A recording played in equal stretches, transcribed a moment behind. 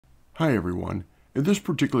Hi everyone. In this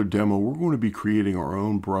particular demo, we're going to be creating our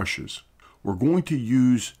own brushes. We're going to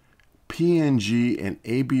use PNG and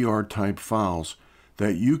ABR type files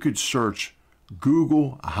that you could search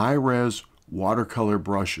Google high-res watercolor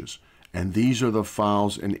brushes, and these are the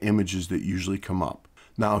files and images that usually come up.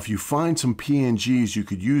 Now, if you find some PNGs, you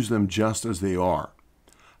could use them just as they are.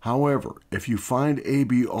 However, if you find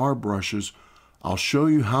ABR brushes, I'll show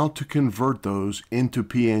you how to convert those into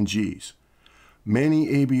PNGs. Many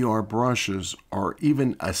ABR brushes are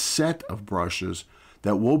even a set of brushes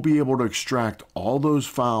that will be able to extract all those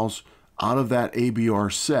files out of that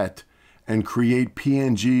ABR set and create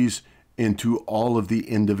PNGs into all of the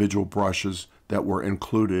individual brushes that were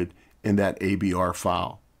included in that ABR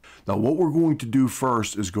file. Now, what we're going to do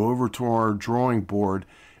first is go over to our drawing board,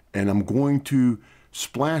 and I'm going to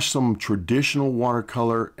splash some traditional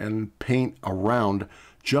watercolor and paint around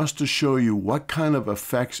just to show you what kind of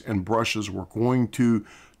effects and brushes we're going to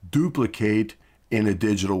duplicate in a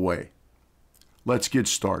digital way. Let's get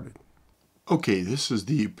started. Okay, this is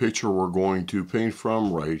the picture we're going to paint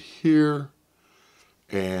from right here,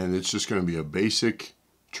 and it's just going to be a basic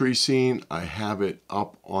tree scene. I have it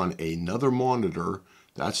up on another monitor.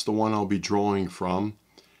 That's the one I'll be drawing from,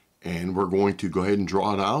 and we're going to go ahead and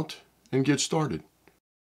draw it out and get started.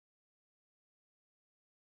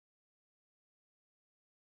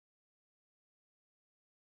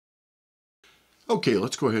 Okay,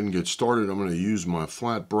 let's go ahead and get started. I'm going to use my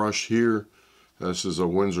flat brush here. This is a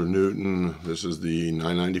Winsor Newton. This is the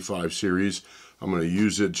 995 series. I'm going to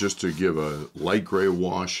use it just to give a light gray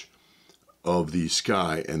wash of the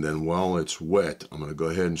sky, and then while it's wet, I'm going to go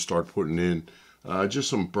ahead and start putting in just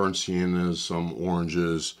some burnt siennas, some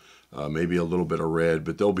oranges, maybe a little bit of red,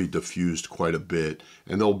 but they'll be diffused quite a bit,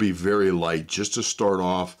 and they'll be very light just to start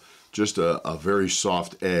off, just a very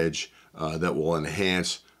soft edge that will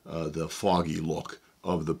enhance the foggy look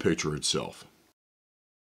of the picture itself.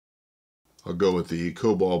 I'll go with the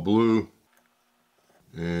cobalt blue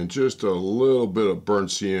and just a little bit of burnt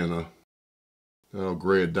sienna. That'll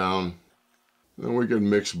gray it down. Then we can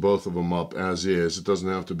mix both of them up as is. It doesn't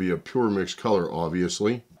have to be a pure mixed color,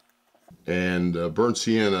 obviously. And burnt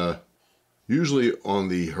sienna, usually on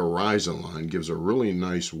the horizon line, gives a really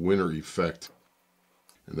nice winter effect.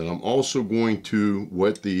 And then I'm also going to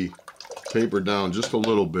wet the paper down just a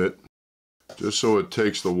little bit, just so it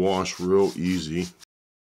takes the wash real easy.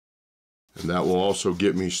 And that will also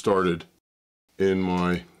get me started in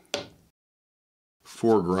my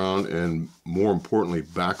foreground and, more importantly,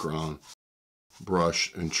 background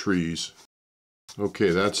brush and trees.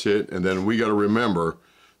 Okay, that's it. And then we got to remember,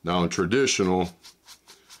 now in traditional,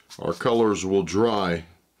 our colors will dry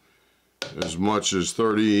as much as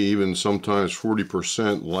 30, even sometimes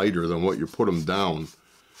 40% lighter than what you put them down.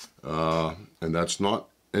 And that's not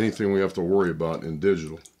anything we have to worry about in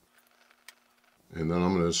digital. And then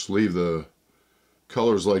I'm going to just leave the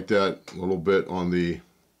colors like that a little bit on the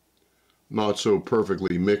not so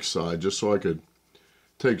perfectly mixed side, just so I could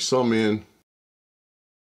take some in,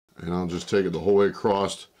 and I'll just take it the whole way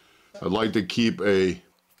across. I'd like to keep a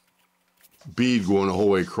bead going the whole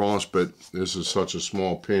way across, but this is such a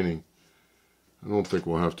small painting, I don't think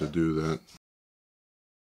we'll have to do that.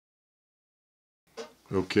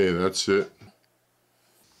 Okay, that's it.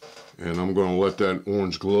 And I'm going to let that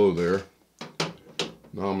orange glow there.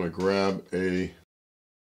 Now I'm going to grab a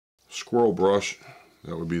squirrel brush.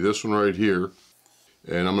 That would be this one right here.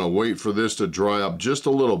 And I'm going to wait for this to dry up just a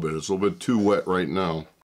little bit. It's a little bit too wet right now.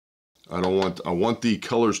 I want the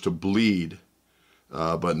colors to bleed,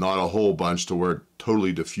 but not a whole bunch to where it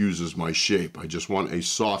totally diffuses my shape. I just want a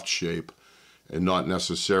soft shape and not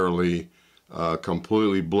necessarily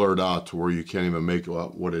completely blurred out to where you can't even make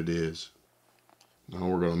out what it is. Now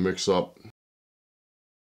we're going to mix up.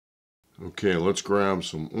 Okay, let's grab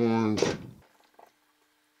some orange. A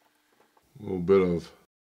little bit of,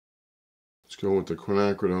 let's go with the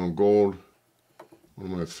quinacridone gold.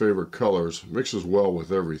 One of my favorite colors. Mixes well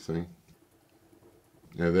with everything.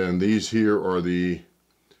 And then these here are the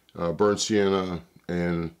burnt sienna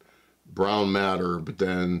and brown madder, but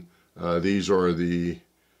then these are the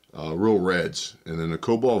real reds. And then the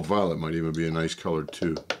cobalt violet might even be a nice color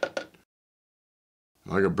too.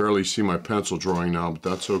 I can barely see my pencil drawing now, but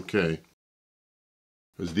that's okay,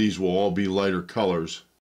 because these will all be lighter colors.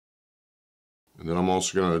 And then I'm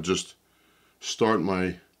also going to just start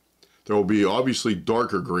my, there will be obviously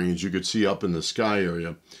darker greens you could see up in the sky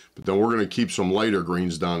area, but then we're going to keep some lighter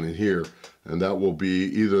greens down in here, and that will be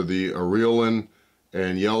either the aureolin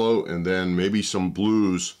and yellow, and then maybe some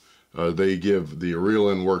blues. The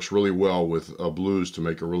aureolin works really well with blues to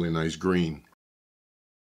make a really nice green.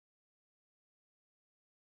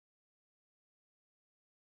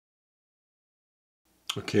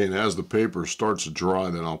 Okay, and as the paper starts to dry,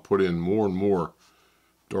 then I'll put in more and more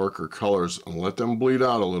darker colors and let them bleed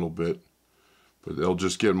out a little bit, but they'll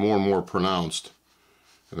just get more and more pronounced.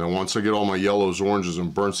 And then once I get all my yellows, oranges,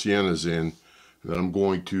 and burnt siennas in, then I'm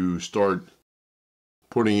going to start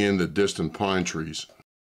putting in the distant pine trees.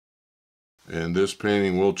 And this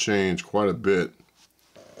painting will change quite a bit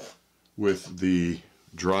with the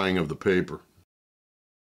drying of the paper.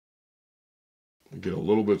 Get a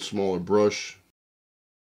little bit smaller brush.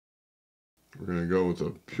 We're going to go with a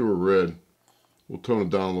pure red. We'll tone it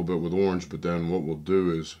down a little bit with orange, but then what we'll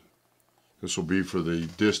do is, this will be for the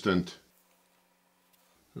distant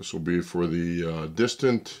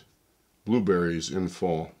blueberries in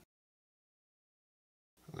fall.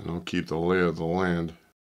 And I'll keep the lay of the land.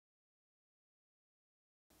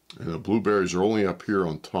 And the blueberries are only up here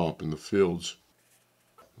on top in the fields.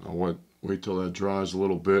 I'll wait till that dries a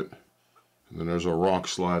little bit. And then there's a rock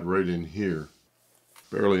slide right in here.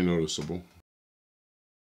 Barely noticeable.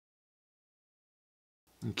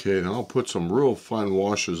 Okay, then I'll put some real fine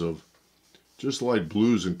washes of just light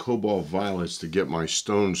blues and cobalt violets to get my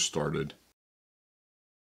stones started.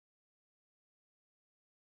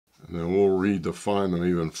 And then we'll redefine them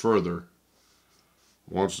even further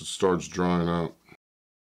once it starts drying out.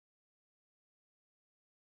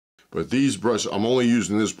 But these brushes, I'm only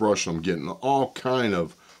using this brush, I'm getting all kind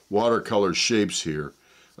of watercolor shapes here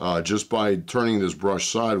just by turning this brush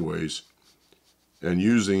sideways and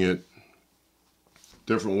using it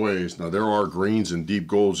different ways. Now there are greens and deep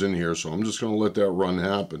golds in here, so I'm just going to let that run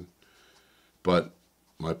happen. But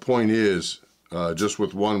my point is, just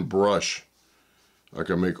with one brush, I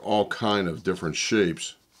can make all kind of different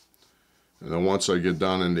shapes. And then once I get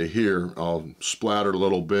down into here, I'll splatter a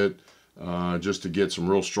little bit just to get some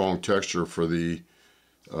real strong texture for the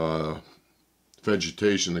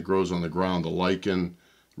vegetation that grows on the ground, the lichen,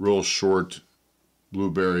 real short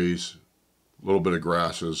blueberries, a little bit of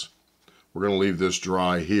grasses. We're going to leave this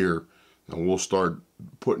dry here, and we'll start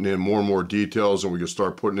putting in more and more details, and we can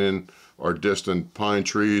start putting in our distant pine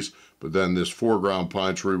trees, but then this foreground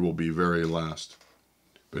pine tree will be very last.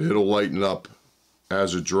 But it'll lighten up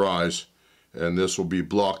as it dries, and this will be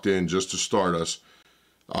blocked in just to start us.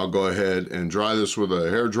 I'll go ahead and dry this with a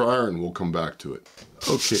hair dryer, and we'll come back to it.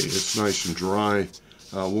 Okay, it's nice and dry.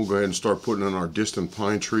 We'll go ahead and start putting in our distant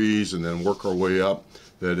pine trees and then work our way up,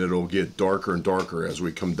 that it'll get darker and darker as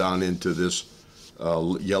we come down into this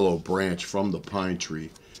yellow branch from the pine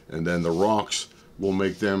tree. And then the rocks, will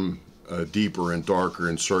make them deeper and darker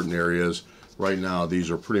in certain areas. Right now,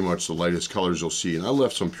 these are pretty much the lightest colors you'll see. And I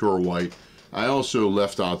left some pure white. I also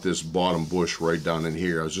left out this bottom bush right down in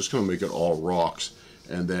here. I was just going to make it all rocks,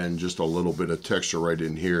 and then just a little bit of texture right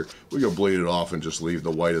in here. We can bleed it off and just leave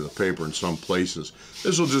the white of the paper in some places.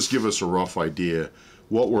 This will just give us a rough idea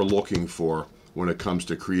what we're looking for when it comes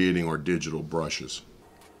to creating our digital brushes.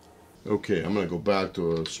 Okay, I'm going to go back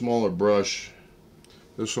to a smaller brush.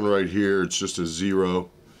 This one right here, it's just a 0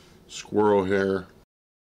 squirrel hair.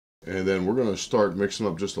 And then we're going to start mixing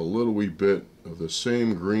up just a little wee bit of the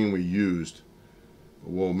same green we used.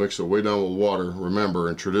 We'll mix it way down with water. Remember,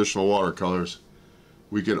 in traditional watercolors,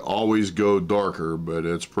 we can always go darker, but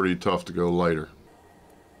it's pretty tough to go lighter.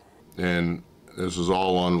 And this is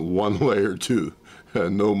all on one layer too,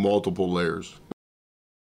 no multiple layers.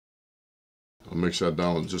 I'll mix that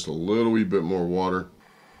down with just a little wee bit more water.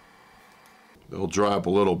 It'll dry up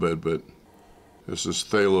a little bit, but this is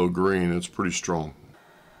phthalo green, it's pretty strong.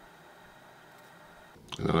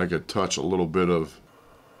 And then I could touch a little bit of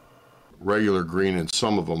regular green in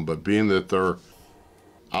some of them, but being that they're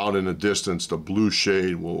out in the distance, the blue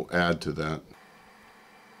shade will add to that.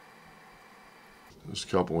 There's a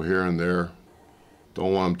couple here and there.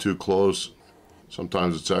 Don't want them too close.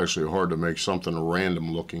 Sometimes it's actually hard to make something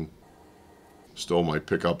random looking. Still might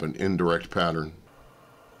pick up an indirect pattern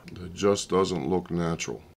that just doesn't look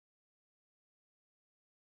natural.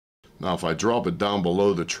 Now if I drop it down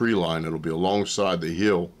below the tree line, it'll be alongside the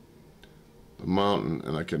hill, the mountain,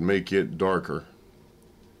 and I can make it darker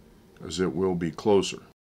as it will be closer.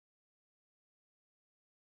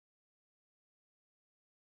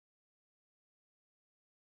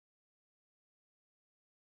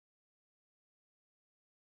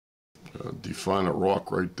 Define a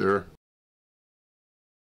rock right there.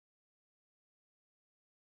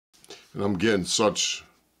 And I'm getting such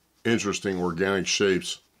interesting organic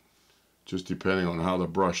shapes just depending on how the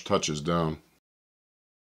brush touches down.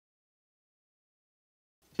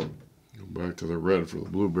 Go back to the red for the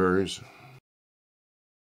blueberries.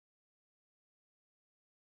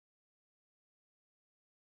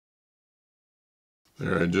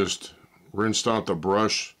 There, I just rinsed out the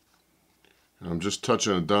brush I'm just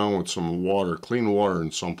touching it down with some water, clean water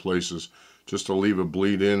in some places, just to leave it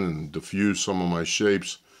bleed in and diffuse some of my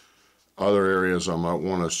shapes. Other areas I might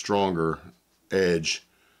want a stronger edge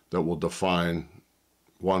that will define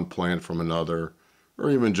one plant from another,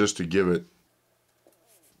 or even just to give it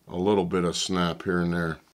a little bit of snap here and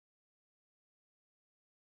there.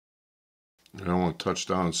 And I want to touch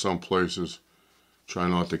down in some places, try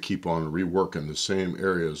not to keep on reworking the same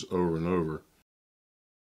areas over and over.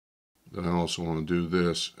 Then I also want to do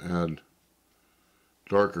this, add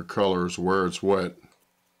darker colors where it's wet.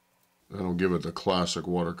 That'll give it the classic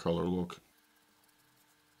watercolor look.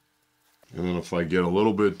 And then if I get a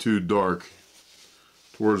little bit too dark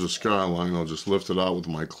towards the skyline, I'll just lift it out with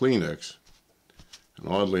my Kleenex. And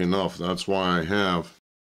oddly enough, that's why I have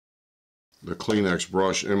the Kleenex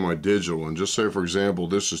brush in my digital. And just say, for example,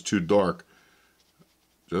 this is too dark.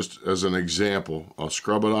 Just as an example, I'll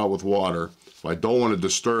scrub it out with water. If I don't want to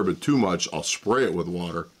disturb it too much, I'll spray it with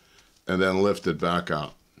water and then lift it back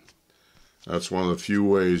out. That's one of the few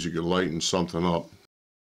ways you can lighten something up.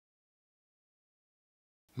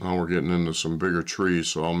 Now we're getting into some bigger trees,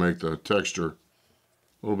 so I'll make the texture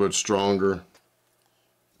a little bit stronger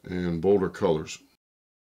and bolder colors.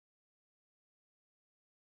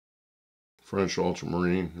 French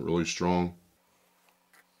ultramarine, really strong.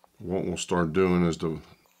 What we'll start doing is to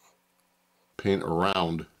paint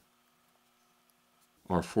around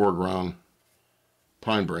our foreground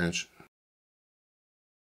pine branch.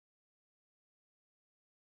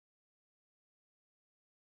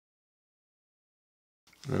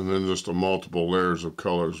 And then just the multiple layers of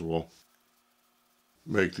colors will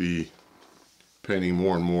make the painting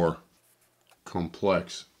more and more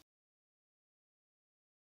complex.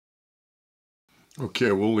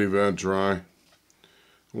 Okay, we'll leave that dry.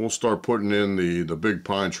 We'll start putting in the big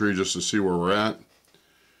pine tree just to see where we're at.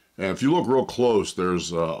 And if you look real close,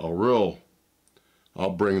 there's I'll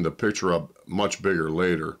bring the picture up much bigger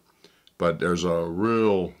later, but there's a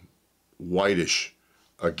real whitish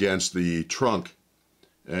against the trunk.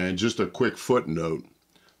 And just a quick footnote,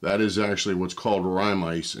 that is actually what's called rime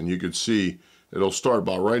ice, and you can see it'll start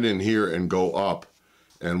about right in here and go up.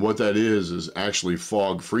 And what that is actually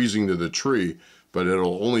fog freezing to the tree, but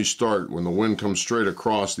it'll only start when the wind comes straight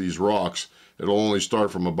across these rocks. It'll only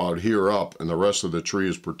start from about here up, and the rest of the tree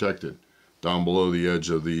is protected down below the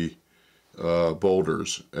edge of the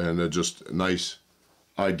boulders. And just a nice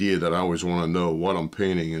idea that I always want to know what I'm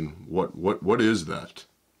painting and what is that.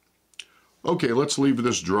 Okay, let's leave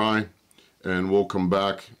this dry, and we'll come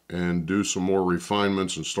back and do some more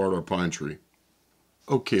refinements and start our pine tree.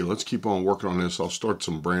 Okay, let's keep on working on this. I'll start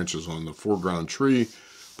some branches on the foreground tree,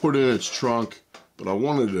 put in its trunk, but I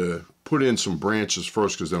wanted to put in some branches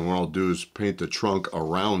first, because then what I'll do is paint the trunk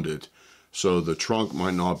around it, so the trunk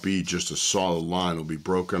might not be just a solid line. It'll be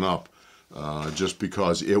broken up just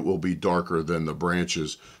because it will be darker than the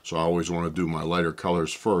branches. So I always want to do my lighter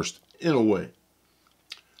colors first, in a way.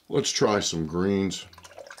 Let's try some greens.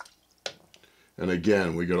 And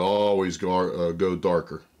again, we could always go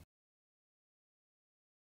darker.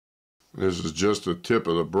 This is just the tip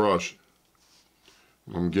of the brush.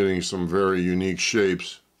 I'm getting some very unique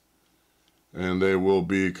shapes, and they will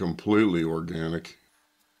be completely organic.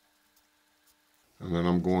 And then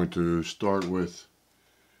I'm going to start with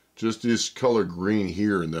just this color green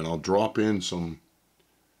here, and then I'll drop in some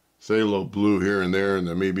phthalo blue here and there, and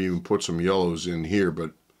then maybe even put some yellows in here,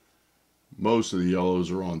 but most of the yellows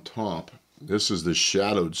are on top. This is the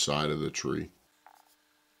shadowed side of the tree.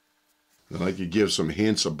 And I could give some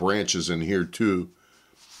hints of branches in here too,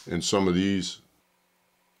 in some of these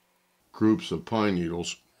groups of pine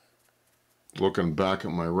needles. Looking back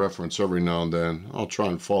at my reference every now and then, I'll try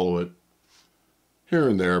and follow it here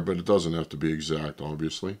and there, but it doesn't have to be exact,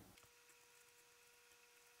 obviously.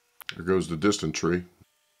 There goes the distant tree.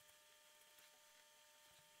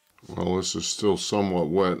 Well, this is still somewhat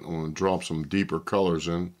wet. I'm going to drop some deeper colors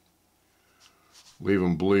in. Leave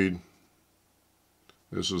them bleed.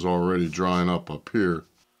 This is already drying up here.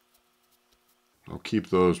 I'll keep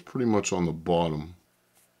those pretty much on the bottom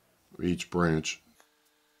of each branch.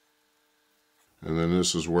 And then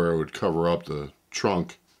this is where I would cover up the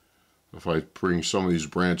trunk if I bring some of these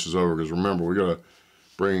branches over. Because remember, we got to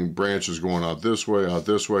bring branches going out this way,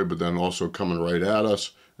 but then also coming right at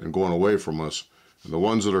us and going away from us. And the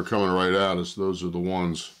ones that are coming right at us, those are the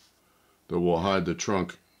ones that will hide the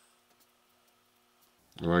trunk.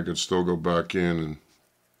 And I could still go back in and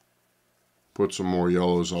put some more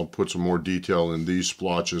yellows. I'll put some more detail in these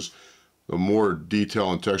splotches. The more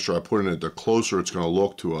detail and texture I put in it, the closer it's going to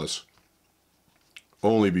look to us.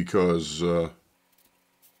 Only because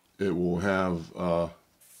it will have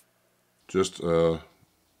just a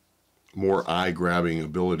more eye-grabbing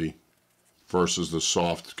ability versus the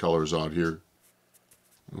soft colors out here.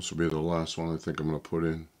 This will be the last one I think I'm going to put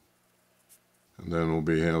in. And then we'll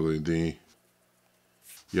be having the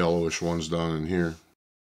yellowish ones down in here.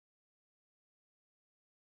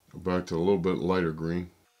 Go back to a little bit lighter green.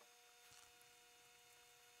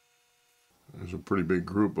 There's a pretty big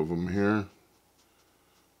group of them here.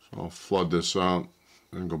 So I'll flood this out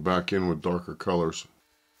and go back in with darker colors.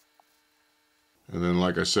 And then,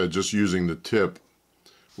 like I said, just using the tip,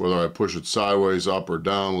 whether I push it sideways, up or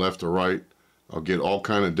down, left or right, I'll get all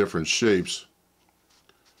kind of different shapes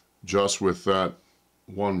just with that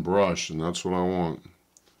one brush, and that's what I want.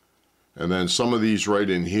 And then some of these right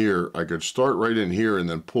in here, I could start right in here and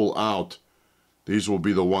then pull out. These will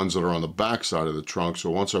be the ones that are on the back side of the trunk. So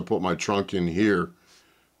once I put my trunk in here,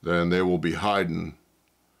 then they will be hiding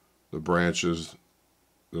the branches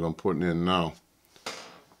that I'm putting in now.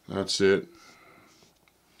 That's it.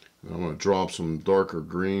 I'm going to drop some darker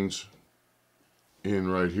greens in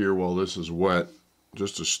right here while this is wet,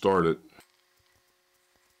 just to start it.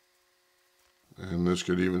 And this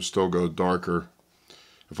could even still go darker.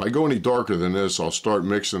 If I go any darker than this, I'll start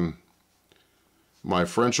mixing my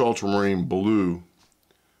French ultramarine blue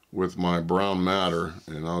with my brown madder,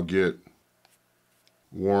 and I'll get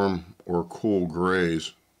warm or cool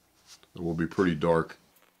grays that will be pretty dark.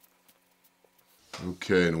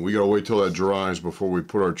 Okay, and we gotta wait till that dries before we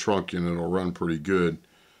put our trunk in. It'll run pretty good.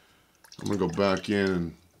 I'm gonna go back in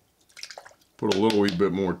and put a little wee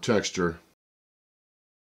bit more texture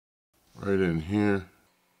right in here.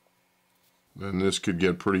 Then this could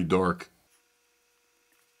get pretty dark.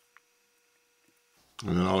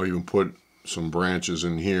 And then I'll even put some branches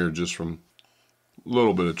in here just from a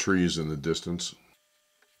little bit of trees in the distance.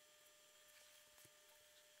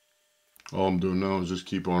 All I'm doing now is just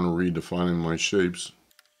keep on redefining my shapes.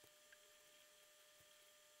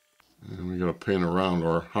 And we gotta paint around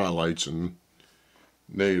our highlights and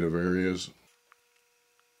negative areas.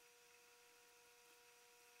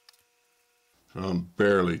 I'm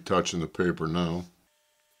barely touching the paper now.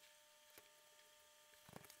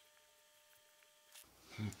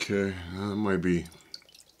 Okay, that might be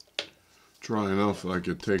dry enough that I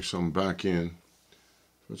could take some back in.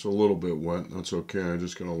 If it's a little bit wet, that's okay. I'm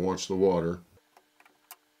just gonna watch the water.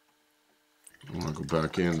 I want to go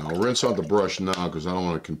back in. I'll rinse out the brush now because I don't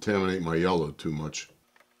want to contaminate my yellow too much.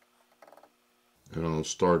 And I'll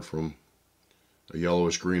start from a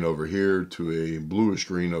yellowish green over here to a bluish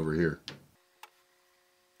green over here.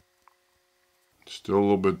 Still a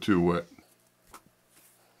little bit too wet.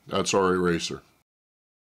 That's our eraser.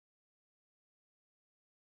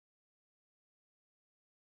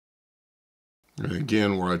 And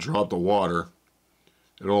again, where I drop the water,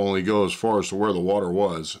 it'll only go as far as to where the water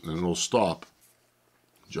was, and it'll stop.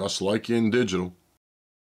 Just like in digital.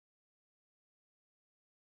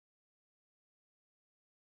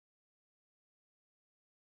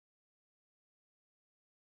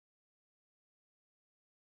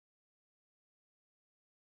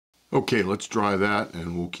 Okay, let's dry that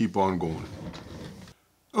and we'll keep on going.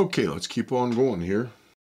 Okay, let's keep on going here.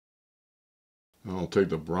 I'll take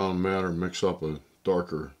the brown matter, mix up a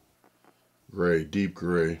darker gray, deep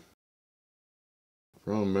gray.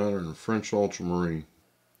 Brown matter and French ultramarine.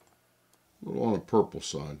 A little on the purple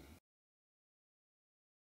side.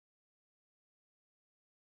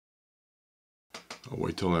 I'll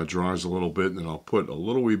wait till that dries a little bit, and then I'll put a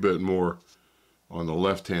little wee bit more on the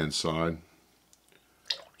left-hand side,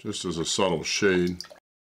 just as a subtle shade.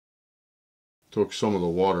 Took some of the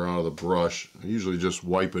water out of the brush. I usually just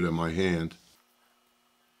wipe it in my hand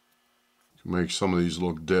to make some of these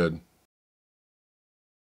look dead.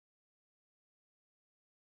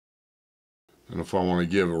 And if I want to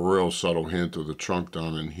give a real subtle hint of the trunk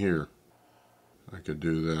down in here, I could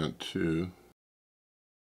do that too.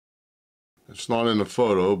 It's not in the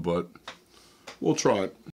photo, but we'll try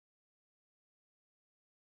it.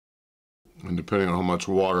 And depending on how much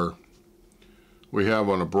water we have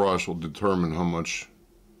on a brush will determine how much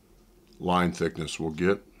line thickness we'll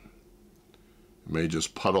get. It may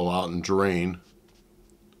just puddle out and drain,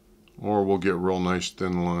 or we'll get real nice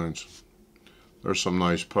thin lines. There's some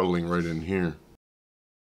nice puddling right in here.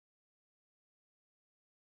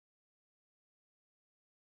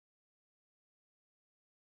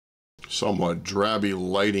 Somewhat drabby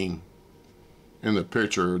lighting in the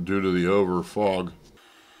picture due to the over fog.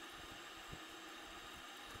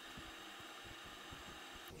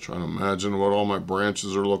 Trying to imagine what all my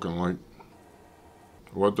branches are looking like,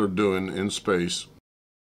 what they're doing in space.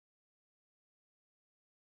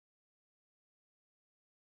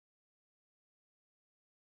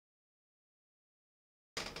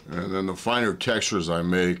 And then the finer textures I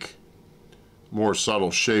make more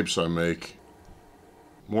subtle shapes I make.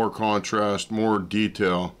 More contrast, more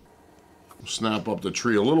detail. Snap up the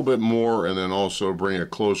tree a little bit more and then also bring it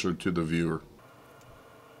closer to the viewer.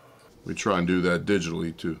 We try and do that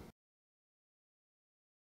digitally too.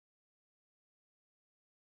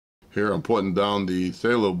 Here I'm putting down the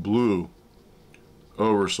phthalo blue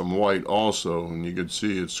over some white also, and you can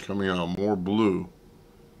see it's coming out more blue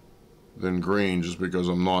than green just because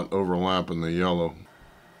I'm not overlapping the yellow.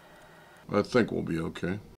 I think we'll be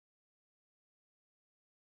okay.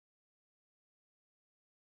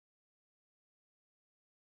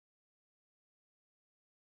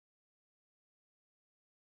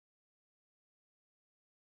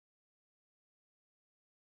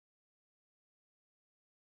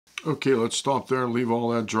 Okay, let's stop there and leave all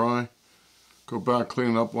that dry. Go back,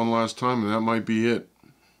 clean it up one last time, and that might be it.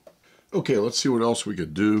 Okay, let's see what else we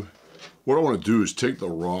could do. What I want to do is take the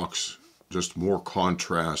rocks, just more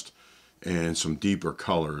contrast and some deeper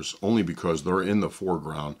colors, only because they're in the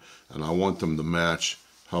foreground, and I want them to match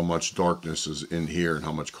how much darkness is in here and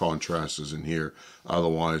how much contrast is in here.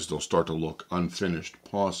 Otherwise, they'll start to look unfinished,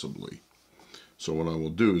 possibly. So what I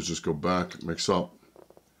will do is just go back, mix up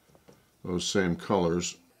those same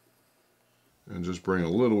colors, and just bring a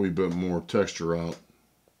little wee bit more texture out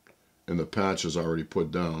in the patches I already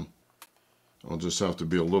put down. I'll just have to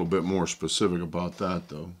be a little bit more specific about that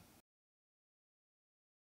though.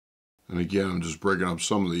 And again, I'm just breaking up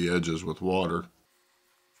some of the edges with water.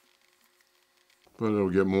 But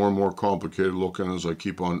it'll get more and more complicated looking as I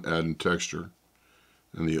keep on adding texture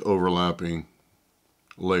and the overlapping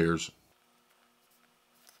layers.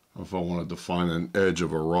 If I want to define an edge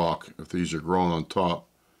of a rock, if these are growing on top,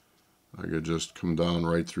 I could just come down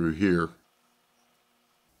right through here,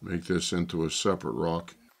 make this into a separate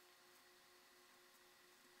rock,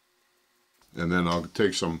 and then I'll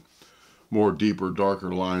take some more deeper,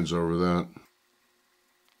 darker lines over that.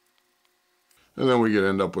 And then we could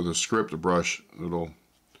end up with a script brush that'll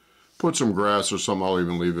put some grass or something. I'll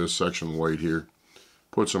even leave this section white here.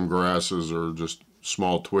 Put some grasses or just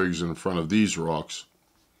small twigs in front of these rocks.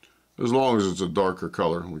 As long as it's a darker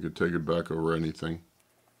color, we could take it back over anything.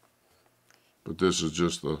 But this is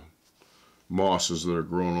just the mosses that are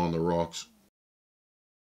growing on the rocks.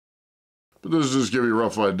 But this is just to give you a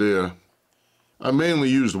rough idea. I mainly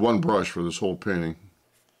used one brush for this whole painting.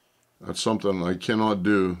 That's something I cannot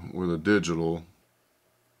do with a digital,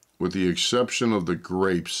 with the exception of the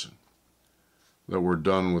grapes that were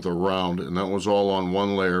done with a round, and that was all on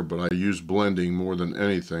one layer, but I used blending more than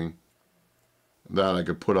anything. That I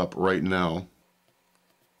could put up right now.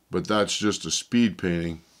 But that's just a speed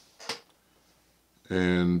painting.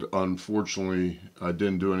 And unfortunately, I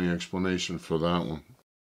didn't do any explanation for that one.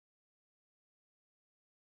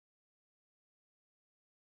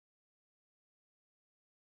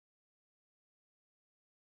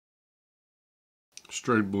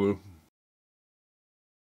 Straight blue.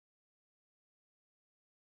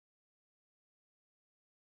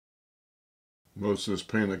 Most of this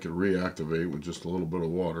paint I could reactivate with just a little bit of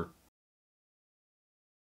water.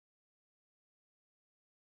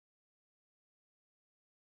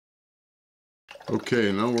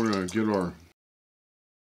 Okay, now we're going to get our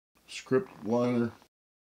script liner.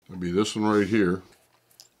 It'll be this one right here.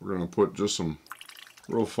 We're going to put just some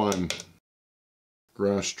real fine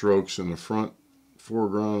grass strokes in the front,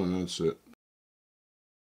 foreground, and that's it.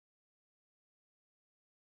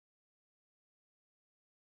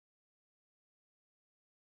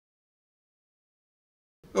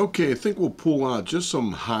 Okay, I think we'll pull out just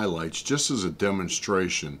some highlights, just as a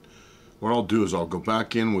demonstration. What I'll do is I'll go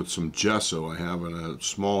back in with some gesso I have in a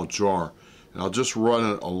small jar, and I'll just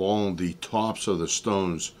run it along the tops of the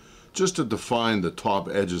stones, just to define the top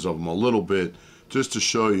edges of them a little bit, just to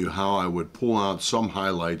show you how I would pull out some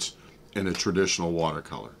highlights in a traditional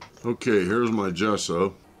watercolor. Okay, here's my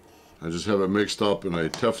gesso. I just have it mixed up in a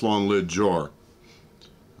Teflon lid jar.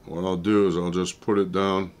 What I'll do is I'll just put it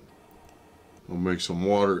down. I'll make some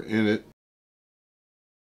water in it,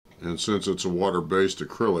 and since it's a water-based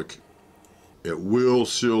acrylic, it will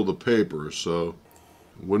seal the paper, so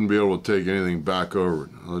I wouldn't be able to take anything back over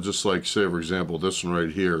it. I'll just like, say for example, this one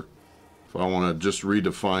right here, if I want to just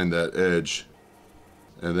redefine that edge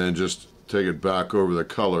and then just take it back over the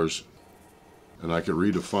colors, and I could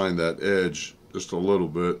redefine that edge just a little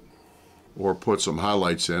bit, or put some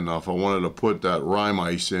highlights in. Now if I wanted to put that rime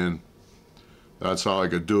ice in, that's how I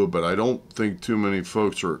could do it, but I don't think too many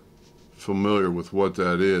folks are familiar with what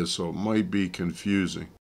that is, so it might be confusing.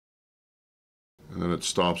 And then it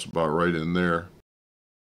stops about right in there.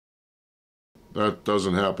 That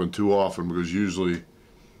doesn't happen too often because usually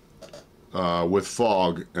with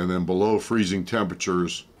fog and then below freezing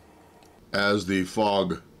temperatures, as the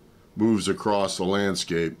fog moves across the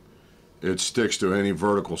landscape, it sticks to any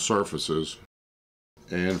vertical surfaces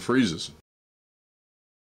and freezes.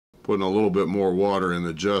 Putting a little bit more water in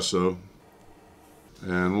the gesso,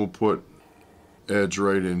 and we'll put edge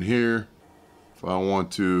right in here if I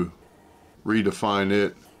want to redefine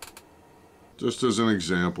it, just as an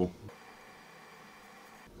example.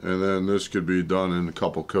 And then this could be done in a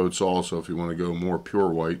couple coats also if you want to go more pure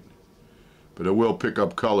white, but it will pick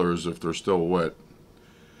up colors if they're still wet.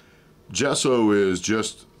 Gesso is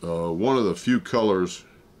just one of the few colors,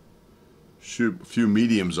 few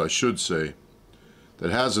mediums I should say, that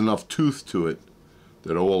has enough tooth to it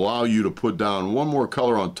that it will allow you to put down one more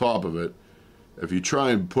color on top of it. If you try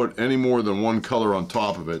and put any more than one color on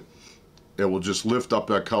top of it, it will just lift up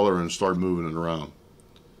that color and start moving it around.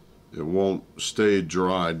 It won't stay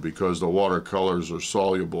dried because the watercolors are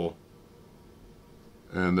soluble,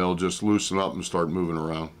 and they'll just loosen up and start moving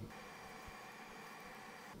around.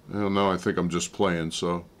 Well, now I think I'm just playing,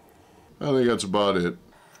 so I think that's about it.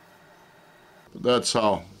 But that's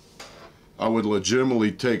how I would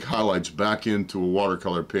legitimately take highlights back into a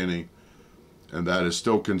watercolor painting, and that is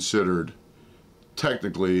still considered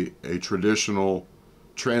technically a traditional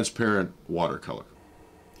transparent watercolor.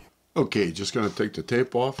 Okay, just going to take the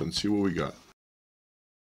tape off and see what we got.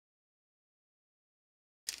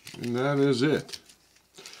 And that is it.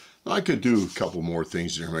 Now, I could do a couple more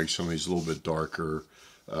things here, make some of these a little bit darker,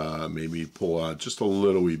 maybe pull out just a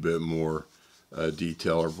little wee bit more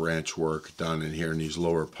detail or branch work down in here in these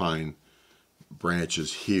lower pine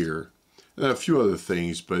branches here, and a few other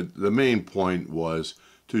things, but the main point was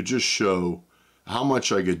to just show how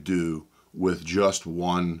much I could do with just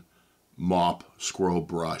one mop squirrel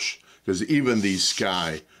brush, because even the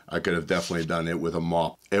sky, I could have definitely done it with a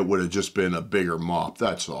mop. It would have just been a bigger mop,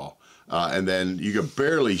 that's all. And then you could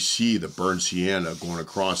barely see the burnt sienna going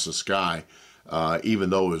across the sky, even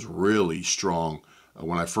though it was really strong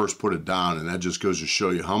when I first put it down, and that just goes to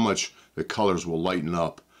show you how much the colors will lighten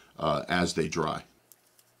up as they dry.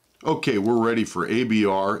 Okay, we're ready for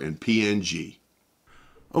ABR and PNG.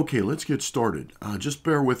 Okay, let's get started. Just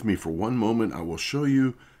bear with me for one moment. I will show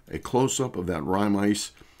you a close-up of that rime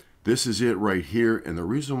ice. This is it right here, and the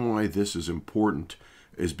reason why this is important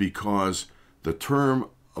is because the term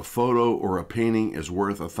a photo or a painting is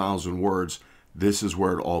worth 1,000 words. This is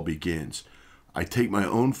where it all begins. I take my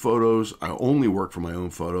own photos, I only work for my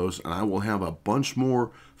own photos, and I will have a bunch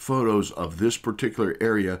more photos of this particular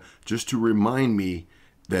area just to remind me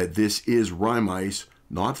that this is rime ice,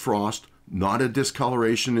 not frost, not a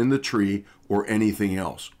discoloration in the tree or anything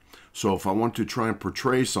else. So if I want to try and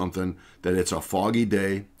portray something that it's a foggy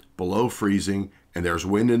day, below freezing, and there's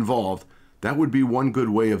wind involved, that would be one good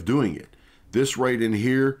way of doing it. This right in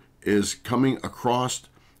here is coming across,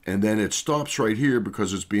 and then it stops right here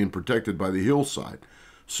because it's being protected by the hillside.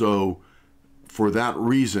 So for that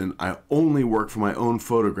reason, I only work for my own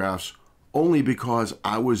photographs, only because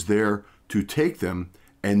I was there to take them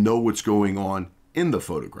and know what's going on in the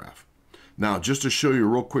photograph. Now, just to show you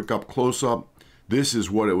real quick up close up, this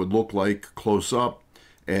is what it would look like close up.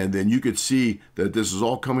 And then you could see that this is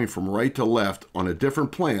all coming from right to left on a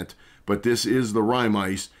different plant, but this is the rime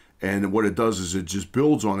ice. And what it does is it just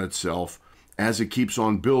builds on itself as it keeps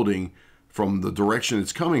on building from the direction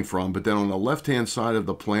it's coming from. But then on the left-hand side of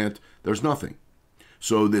the plant, there's nothing.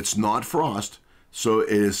 So it's not frost. So it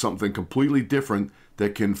is something completely different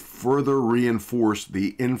that can further reinforce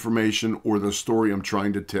the information or the story I'm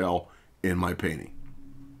trying to tell in my painting.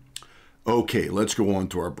 Okay, let's go on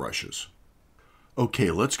to our brushes.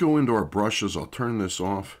 Okay, let's go into our brushes. I'll turn this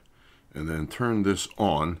off and then turn this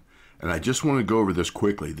on. And I just want to go over this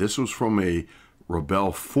quickly. This was from a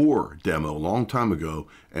Rebelle 4 demo a long time ago.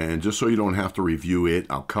 And just so you don't have to review it,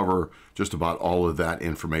 I'll cover just about all of that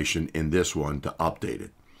information in this one to update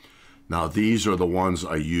it. Now, these are the ones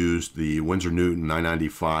I used, the Winsor Newton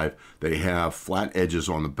 995. They have flat edges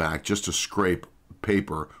on the back just to scrape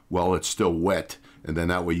paper while it's still wet. And then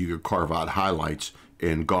that way you could carve out highlights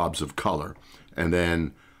in gobs of color. And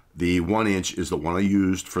then the 1 inch is the one I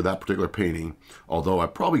used for that particular painting, although I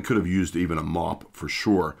probably could have used even a mop for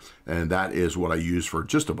sure. And that is what I used for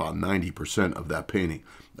just about 90% of that painting,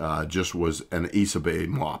 just was an Isabe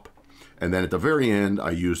mop. And then at the very end,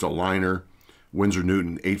 I used a liner, Winsor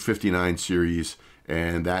Newton 859 series,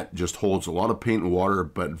 and that just holds a lot of paint and water,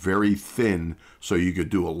 but very thin, so you could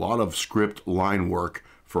do a lot of script line work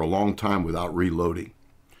for a long time without reloading.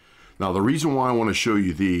 Now, the reason why I want to show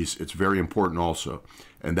you these, it's very important also,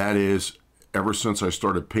 and that is ever since I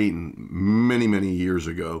started painting many, many years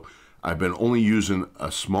ago, I've been only using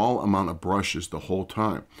a small amount of brushes the whole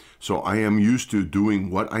time. So I am used to doing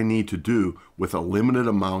what I need to do with a limited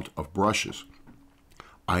amount of brushes.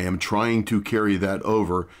 I am trying to carry that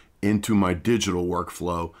over into my digital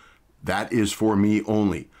workflow. That is for me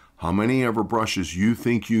only. How many ever brushes you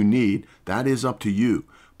think you need, that is up to you.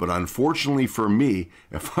 But unfortunately for me,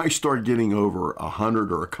 if I start getting over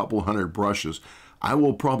 100 or a couple hundred brushes, I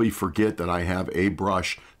will probably forget that I have a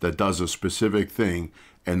brush that does a specific thing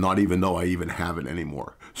and not even know I even have it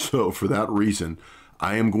anymore. So for that reason,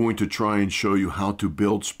 I am going to try and show you how to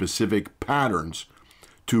build specific patterns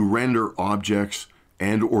to render objects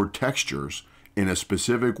and or textures in a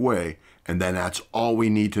specific way, and then that's all we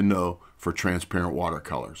need to know for transparent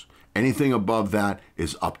watercolors. Anything above that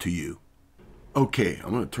is up to you. Okay,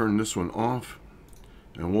 I'm going to turn this one off,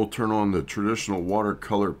 and we'll turn on the traditional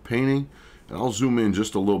watercolor painting, and I'll zoom in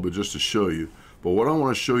just a little bit just to show you. But what I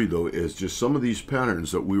want to show you though is just some of these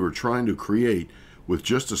patterns that we were trying to create with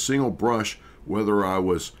just a single brush, whether I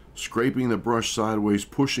was scraping the brush sideways,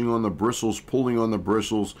 pushing on the bristles, pulling on the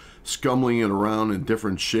bristles, scumbling it around in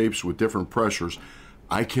different shapes with different pressures.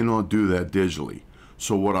 I cannot do that digitally.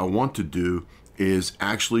 So what I want to do is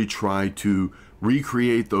actually try to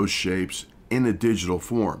recreate those shapes in a digital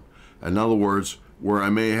form. In other words, where I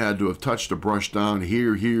may have had to have touched the brush down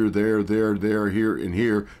here, here, there, here, and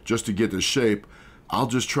here, just to get the shape, I'll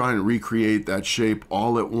just try and recreate that shape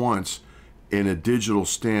all at once in a digital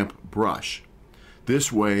stamp brush.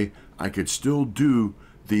 This way, I could still do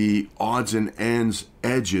the odds and ends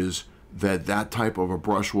edges that that type of a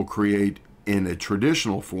brush will create in a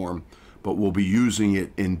traditional form, but we'll be using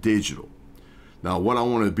it in digital. Now, what I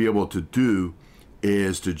want to be able to do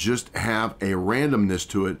is to just have a randomness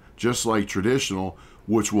to it, just like traditional,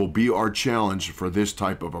 which will be our challenge for this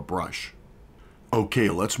type of a brush. Okay,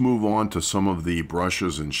 let's move on to some of the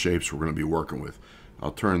brushes and shapes we're going to be working with.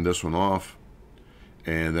 I'll turn this one off,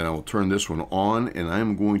 and then I will turn this one on, and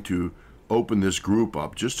I'm going to open this group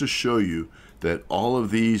up just to show you that all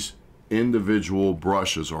of these individual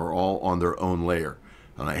brushes are all on their own layer.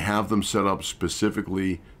 And I have them set up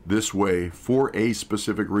specifically this way for a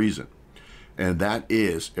specific reason. And that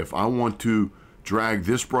is, if I want to drag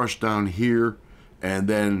this brush down here and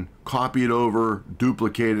then copy it over,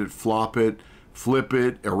 duplicate it, flop it, flip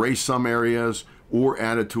it, erase some areas, or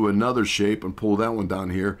add it to another shape and pull that one down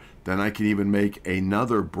here, then I can even make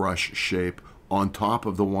another brush shape on top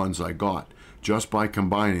of the ones I got just by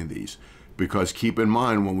combining these. Because keep in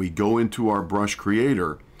mind, when we go into our brush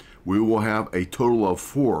creator, we will have a total of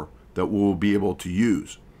 4 that we'll be able to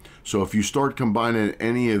use. So if you start combining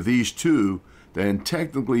any of these two, then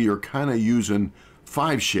technically you're kind of using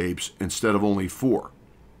 5 shapes instead of only 4.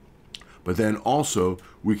 But then also,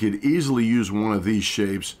 we could easily use one of these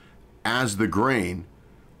shapes as the grain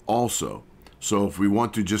also. So if we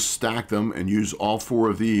want to just stack them and use all 4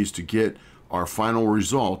 of these to get our final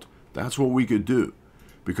result, that's what we could do.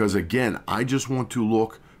 Because again, I just want to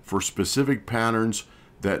look for specific patterns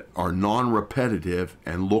that are non-repetitive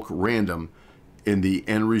and look random in the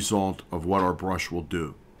end result of what our brush will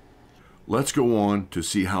do. Let's go on to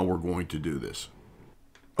see how we're going to do this.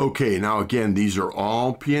 Okay, now again, these are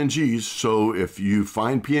all PNGs, so if you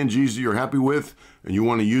find PNGs that you're happy with and you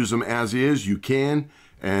want to use them as is, you can,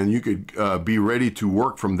 and you could be ready to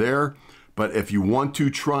work from there. But if you want to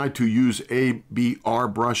try to use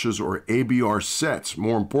ABR brushes or ABR sets,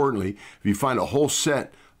 more importantly, if you find a whole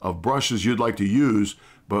set of brushes you'd like to use,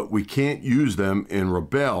 but we can't use them in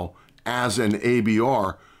Rebelle as an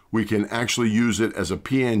ABR, we can actually use it as a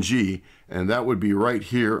PNG, and that would be right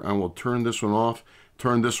here. I will turn this one off,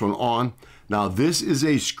 turn this one on. Now this is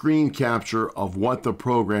a screen capture of what the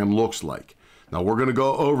program looks like. Now we're going to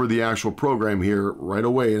go over the actual program here right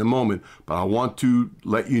away in a moment, but I want to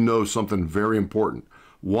let you know something very important.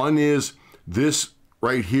 One is this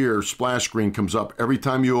right here, splash screen comes up every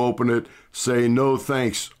time you open it. Say no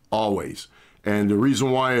thanks always. And the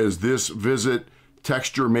reason why is this visit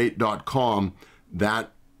texturemate.com,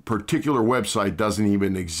 that particular website doesn't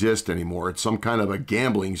even exist anymore. It's some kind of a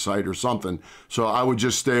gambling site or something. So I would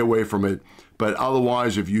just stay away from it. But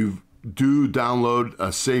otherwise, if you do download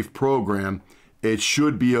a safe program, it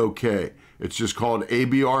should be okay. It's just called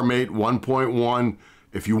ABR Mate 1.1.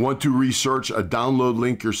 If you want to research a download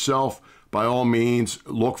link yourself, by all means,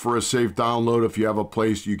 look for a safe download if you have a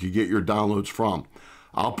place you could get your downloads from.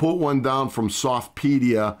 I'll put one down from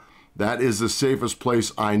Softpedia. That is the safest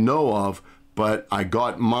place I know of, but I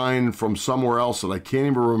got mine from somewhere else that I can't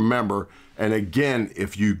even remember. And again,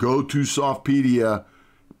 if you go to Softpedia,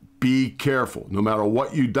 be careful. No matter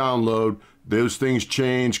what you download, those things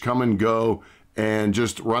change, come and go, and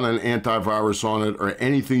just run an antivirus on it or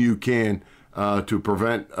anything you can to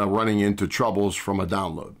prevent running into troubles from a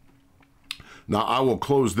download. Now I will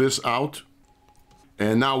close this out.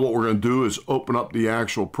 And now what we're going to do is open up the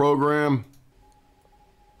actual program.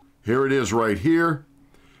 Here it is right here.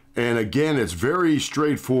 And again, it's very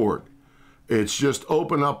straightforward. It's just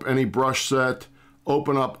open up any brush set,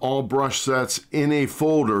 open up all brush sets in a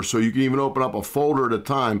folder. So you can even open up a folder at a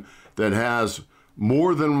time that has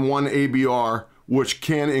more than one ABR, which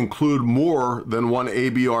can include more than one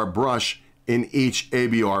ABR brush in each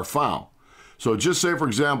ABR file. So just say, for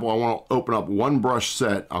example, I want to open up one brush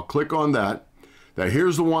set. I'll click on that. Now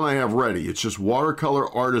here's the one I have ready. It's just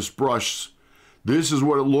Watercolor Artist Brush. This is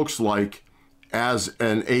what it looks like as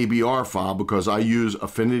an ABR file because I use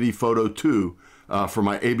Affinity Photo 2 for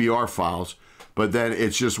my ABR files, but then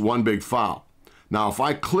it's just one big file. Now if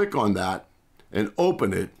I click on that and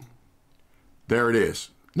open it, there it is.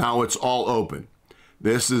 Now it's all open.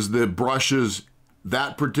 This is the brushes.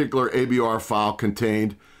 That particular ABR file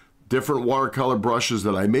contained different watercolor brushes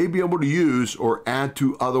that I may be able to use or add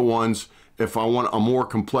to other ones if I want a more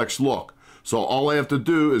complex look. So all I have to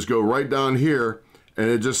do is go right down here and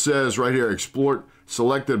it just says right here, export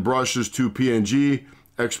selected brushes to PNG,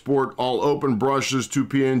 export all open brushes to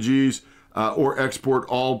PNGs, or export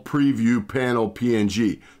all preview panel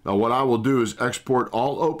PNG. Now what I will do is export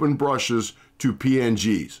all open brushes to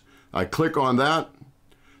PNGs. I click on that.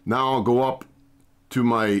 Now I'll go up to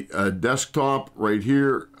my desktop right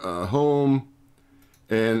here, home,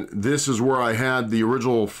 and this is where I had the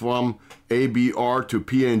original from ABR to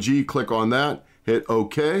PNG. Click on that, hit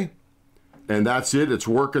OK, and that's it. It's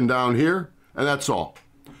working down here, and that's all.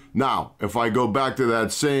 Now, if I go back to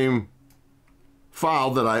that same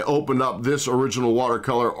file that I opened up, this original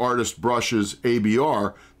Watercolor Artist Brushes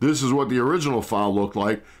ABR, this is what the original file looked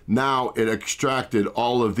like. Now it extracted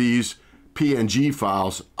all of these PNG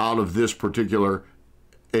files out of this particular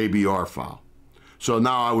ABR file. So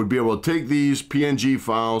now I would be able to take these PNG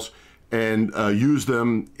files and use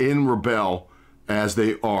them in Rebelle as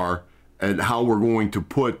they are, and how we're going to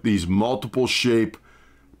put these multiple shape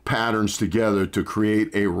patterns together to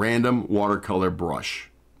create a random watercolor brush.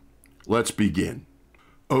 Let's begin.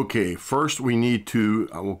 Okay, first we need to,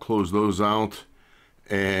 I will close those out,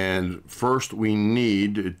 and first we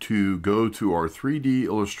need to go to our 3D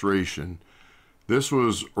illustration. This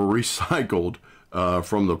was recycled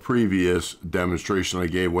from the previous demonstration I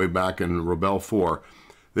gave way back in Rebelle 4.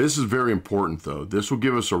 This is very important though. This will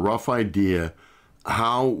give us a rough idea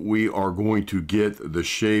how we are going to get the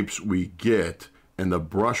shapes we get and the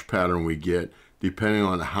brush pattern we get depending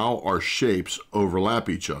on how our shapes overlap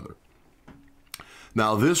each other.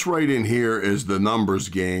 Now this right in here is the numbers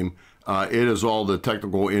game. It is all the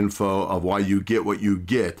technical info of why you get what you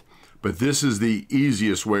get, but this is the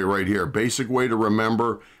easiest way right here. Basic way to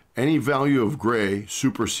remember: any value of gray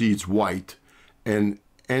supersedes white, and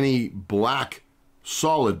any black,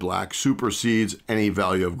 solid black, supersedes any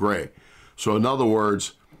value of gray. So in other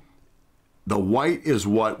words, the white is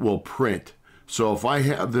what will print. So if I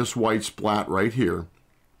have this white splat right here,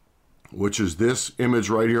 which is this image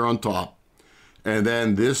right here on top, and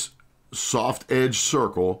then this soft edge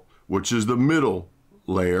circle, which is the middle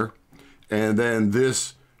layer, and then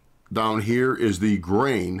this down here is the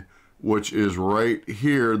grain, which is right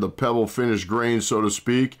here, the pebble finish grain, so to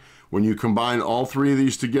speak. When you combine all three of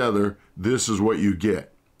these together, this is what you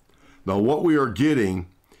get. Now what we are getting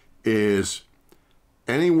is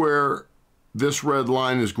anywhere this red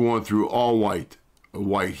line is going through all white.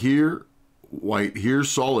 White here,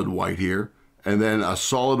 solid white here, and then a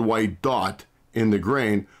solid white dot in the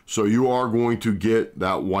grain, so you are going to get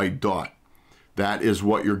that white dot. That is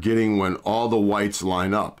what you're getting when all the whites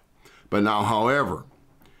line up. But now, however,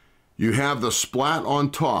 you have the splat on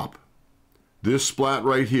top, this splat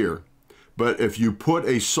right here, but if you put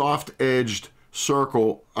a soft edged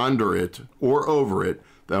circle under it or over it,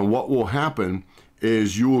 then what will happen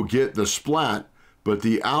is you will get the splat, but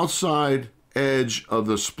the outside edge of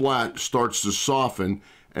the splat starts to soften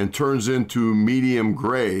and turns into medium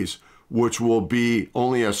grays, which will be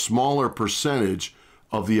only a smaller percentage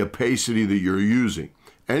of the opacity that you're using.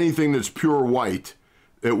 Anything that's pure white,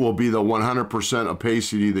 it will be the 100%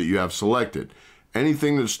 opacity that you have selected.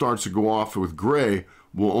 Anything that starts to go off with gray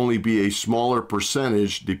will only be a smaller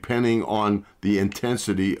percentage depending on the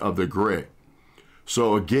intensity of the gray.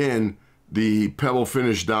 So again, the pebble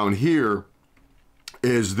finish down here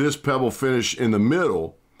is this pebble finish in the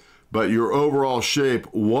middle, but your overall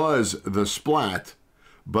shape was the splat,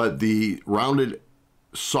 but the rounded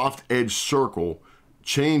soft edge circle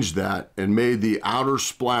changed that and made the outer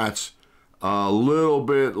splats a little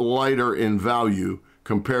bit lighter in value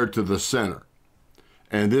compared to the center.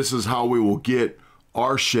 And this is how we will get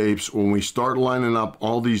our shapes, when we start lining up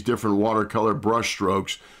all these different watercolor brush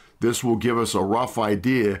strokes, this will give us a rough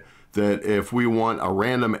idea that if we want a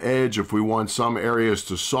random edge, if we want some areas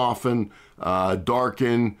to soften,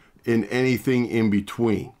 darken, in anything in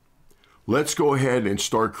between. Let's go ahead and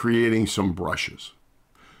start creating some brushes.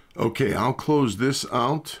 Okay, I'll close this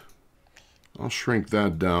out. I'll shrink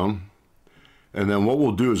that down. And then what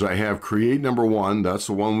we'll do is I have create number 1. That's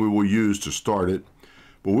the one we will use to start it.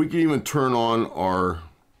 But we can even turn on our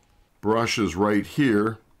brushes right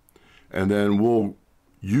here. And then we'll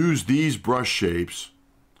use these brush shapes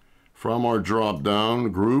from our drop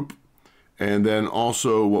down group. And then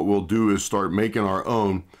also what we'll do is start making our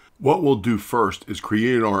own. What we'll do first is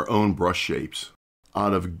create our own brush shapes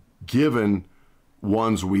out of given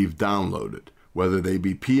ones we've downloaded, whether they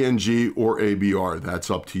be PNG or ABR,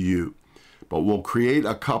 that's up to you. But we'll create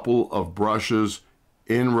a couple of brushes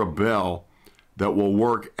in Rebelle that will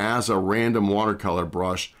work as a random watercolor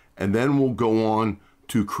brush, and then we'll go on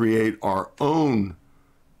to create our own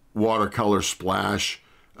watercolor splash,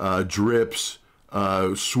 drips,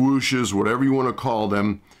 swooshes, whatever you want to call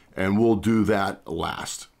them, and we'll do that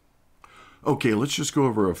last. Okay, let's just go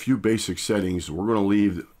over a few basic settings we're going to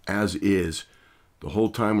leave as is the whole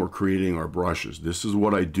time we're creating our brushes. This is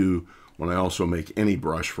what I do when I also make any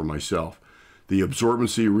brush for myself. The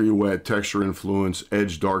absorbency, re-wet, texture influence,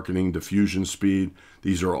 edge darkening, diffusion speed,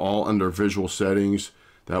 these are all under visual settings.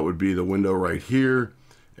 That would be the window right here,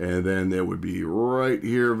 and then there would be right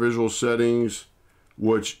here visual settings,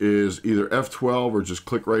 which is either F12 or just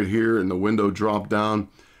click right here in the window drop down.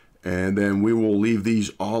 And then we will leave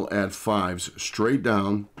these all at 5s, straight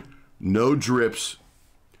down, no drips,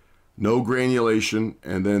 no granulation,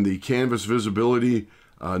 and then the canvas visibility,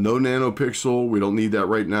 no nanopixel, we don't need that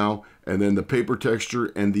right now, and then the paper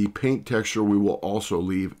texture and the paint texture we will also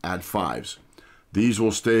leave at 5s. These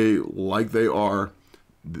will stay like they are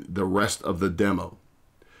the rest of the demo.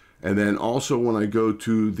 And then also when I go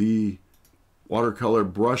to the watercolor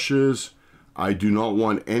brushes, I do not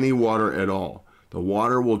want any water at all. The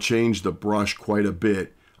water will change the brush quite a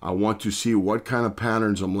bit. I want to see what kind of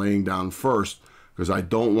patterns I'm laying down first, because I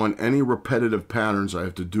don't want any repetitive patterns. I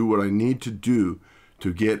have to do what I need to do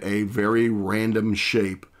to get a very random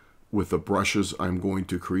shape with the brushes I'm going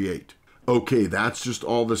to create. Okay, that's just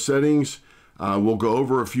all the settings. We'll go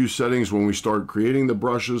over a few settings when we start creating the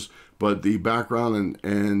brushes, but the background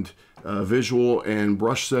and visual and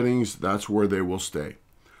brush settings, that's where they will stay.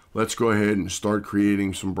 Let's go ahead and start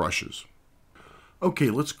creating some brushes.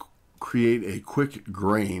 Okay, let's create a quick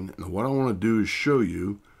grain. And what I want to do is show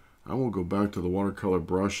you, I will go back to the watercolor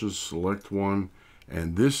brushes, select one,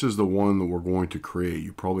 and this is the one that we're going to create.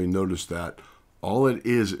 You probably noticed that. All it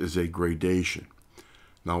is a gradation.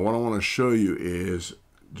 Now what I want to show you is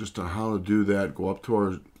just how to do that. Go up to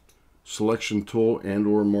our selection tool and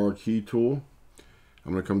or marquee tool.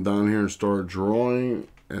 I'm going to come down here and start drawing,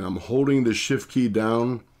 and I'm holding the shift key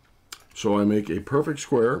down so I make a perfect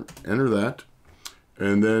square. Enter that.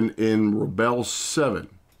 And then in Rebelle 7,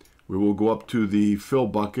 we will go up to the fill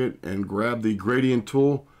bucket and grab the gradient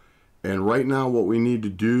tool. And right now what we need to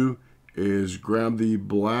do is grab the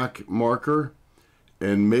black marker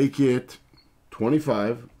and make it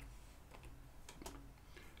 25.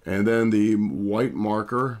 And then the white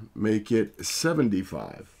marker, make it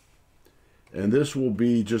 75. And this will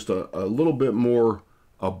be just a little bit more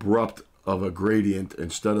abrupt of a gradient.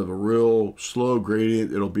 Instead of a real slow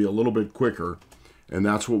gradient, it'll be a little bit quicker. And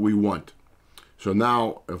that's what we want. So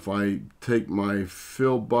now if I take my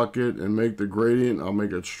fill bucket and make the gradient, I'll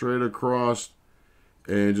make it straight across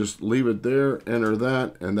and just leave it there, enter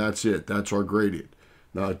that, and that's it. That's our gradient.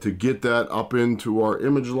 Now to get that up into our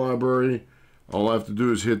image library, all I have to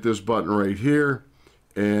do is hit this button right here,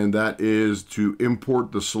 and that is to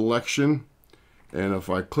import the selection. And if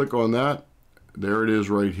I click on that, there it is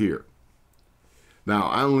right here. Now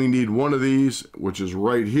I only need one of these, which is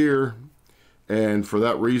right here. And for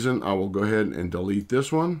that reason, I will go ahead and delete this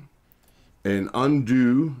one and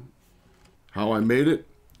undo how I made it.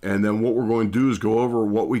 And then what we're going to do is go over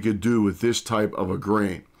what we could do with this type of a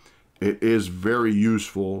grain. It is very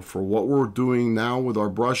useful for what we're doing now with our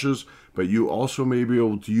brushes, but you also may be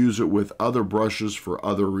able to use it with other brushes for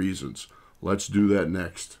other reasons. Let's do that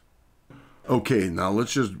next. Okay, now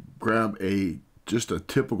let's just grab just a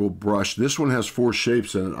typical brush. This one has 4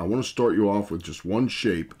 shapes in it. I want to start you off with just one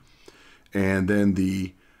shape. And then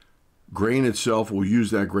the grain itself will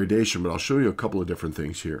use that gradation, but I'll show you a couple of different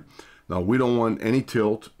things here. Now we don't want any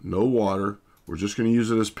tilt, no water. We're just going to use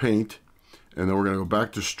it as paint. And then we're going to go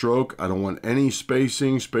back to stroke. I don't want any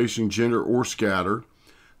spacing, jitter, or scatter.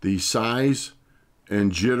 The size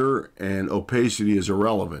and jitter and opacity is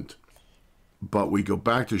irrelevant. but we go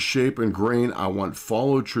back to shape and grain. I want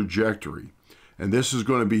follow trajectory. And this is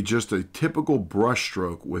going to be just a typical brush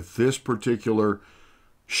stroke with this particular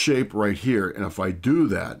shape right here. And if I do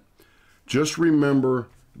that, just remember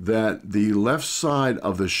that the left side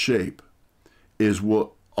of the shape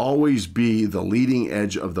will always be the leading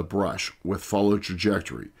edge of the brush with follow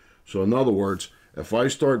trajectory. So in other words, if I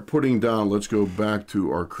start putting down, let's go back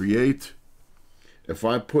to our create. If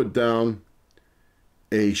I put down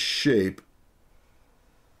a shape,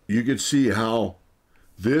 you can see how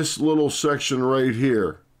this little section right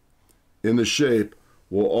here in the shape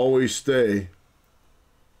will always stay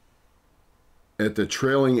at the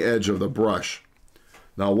trailing edge of the brush.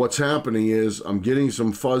 Now what's happening is I'm getting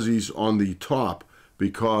some fuzzies on the top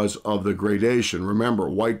because of the gradation. Remember,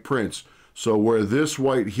 white prints. So where this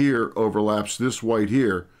white here overlaps this white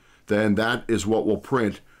here, then that is what will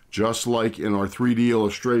print, just like in our 3D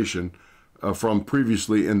illustration from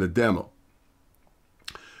previously in the demo.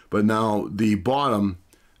 But now the bottom,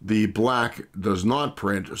 the black does not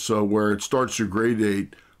print, so where it starts to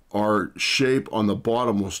gradate, our shape on the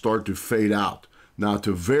bottom will start to fade out. Now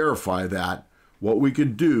to verify that, what we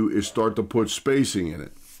could do is start to put spacing in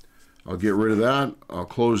it. I'll get rid of that, I'll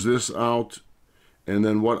close this out, and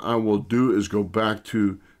then what I will do is go back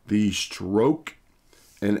to the stroke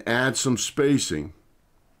and add some spacing.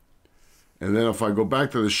 And then if I go back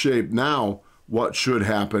to the shape, now what should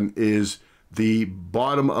happen is the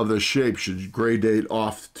bottom of the shape should gradate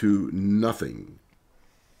off to nothing.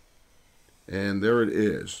 And there it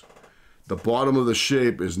is. The bottom of the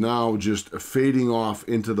shape is now just fading off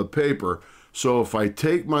into the paper. So if I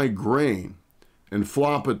take my grain and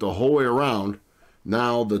flop it the whole way around,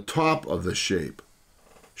 now the top of the shape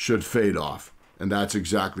should fade off. And that's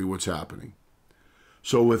exactly what's happening.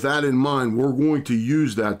 So with that in mind, we're going to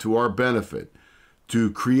use that to our benefit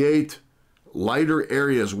to create lighter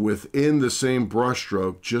areas within the same brush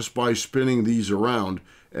stroke just by spinning these around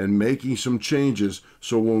and making some changes.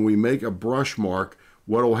 So when we make a brush mark,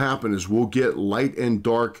 what will happen is we'll get light and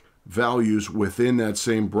dark values within that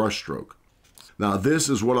same brush stroke. Now this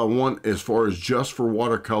is what I want as far as just for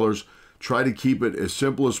watercolors. Try to keep it as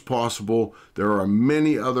simple as possible. There are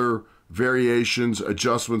many other variations,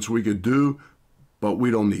 adjustments we could do, but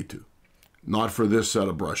we don't need to. Not for this set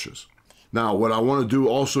of brushes. Now, what I want to do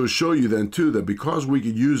also is show you then too that because we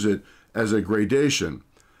could use it as a gradation,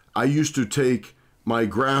 I used to take my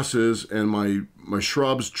grasses and my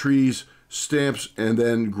shrubs, trees, stamps, and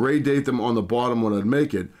then gradate them on the bottom when I'd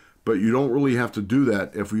make it, but you don't really have to do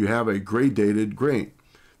that if you have a gradated grain.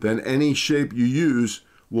 Then any shape you use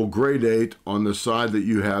will gradate on the side that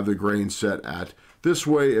you have the grain set at. This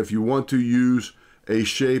way, if you want to use a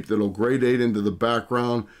shape that'll gradate into the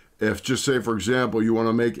background, if just say, for example, you want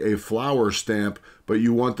to make a flower stamp, but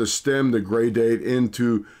you want the stem to gradate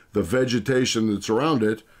into the vegetation that's around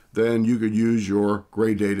it, then you could use your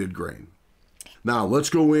gradated grain. Now,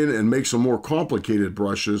 let's go in and make some more complicated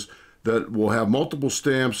brushes that will have multiple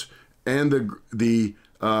stamps and the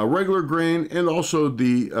regular grain and also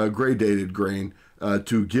the gradated grain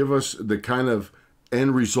to give us the kind of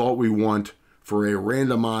end result we want for a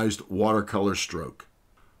randomized watercolor stroke.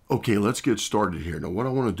 Okay, let's get started here. Now what I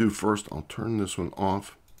want to do first, I'll turn this one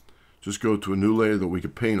off. Just go to a new layer that we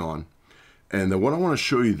could paint on. And then what I want to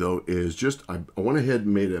show you though is just, I went ahead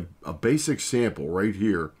and made a basic sample right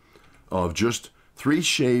here of just 3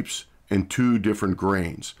 shapes and 2 different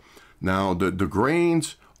grains. Now the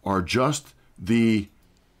grains are just the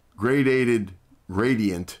gradated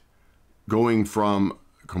gradient going from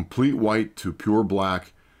complete white to pure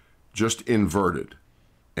black, just inverted.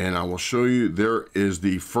 And I will show you, there is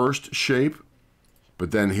the first shape,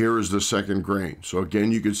 but then here is the second grain. So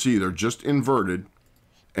again, you can see they're just inverted.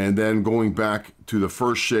 And then going back to the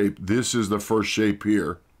first shape, this is the first shape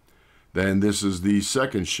here. Then this is the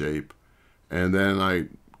second shape. And then I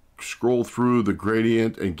scroll through the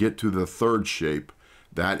gradient and get to the third shape.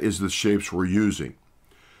 That is the shapes we're using.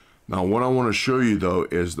 Now what I want to show you though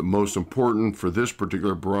is the most important for this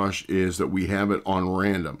particular brush is that we have it on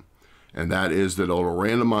random. And that is that it'll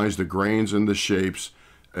randomize the grains and the shapes,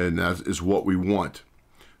 and that is what we want.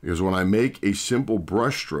 Because when I make a simple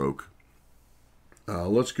brush stroke,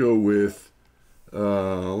 let's go with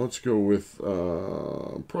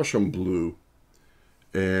Prussian blue,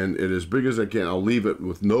 and it as big as I can. I'll leave it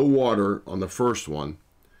with no water on the first one,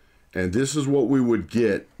 and this is what we would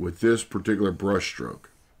get with this particular brush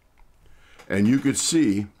stroke. And you could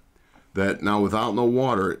see that now without no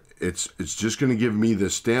water, it's just going to give me the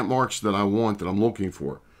stamp marks that I want, that I'm looking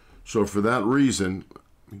for. So for that reason,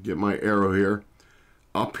 get my arrow here.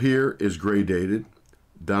 Up here is gradated,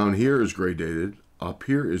 down here is gradated, up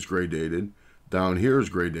here is gradated, down here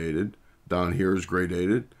is gradated, Down here is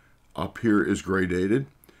gradated, up here is gradated,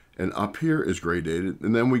 and up here is gradated,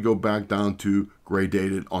 and then we go back down to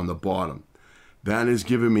gradated on the bottom. That is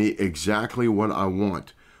giving me exactly what I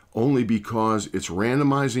want, only because it's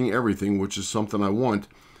randomizing everything, which is something I want,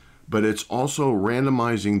 but it's also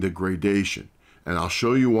randomizing the gradation, and I'll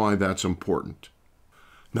show you why that's important.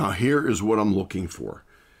 Now here is what I'm looking for.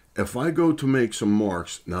 If I go to make some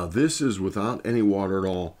marks, now this is without any water at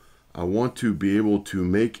all, I want to be able to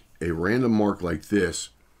make a random mark like this,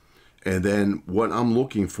 and then what I'm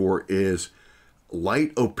looking for is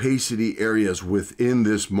light opacity areas within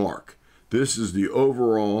this mark. This is the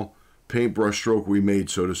overall paintbrush stroke we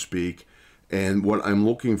made, so to speak, and what I'm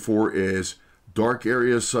looking for is dark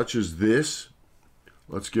areas such as this.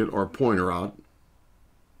 Let's get our pointer out.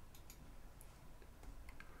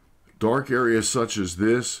 Dark areas such as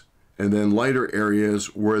this, and then lighter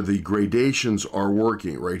areas where the gradations are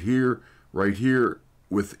working, right here,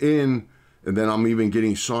 within, and then I'm even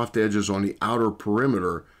getting soft edges on the outer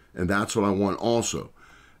perimeter, and that's what I want also.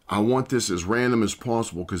 I want this as random as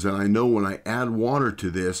possible, because then I know when I add water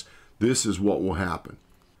to this, this is what will happen.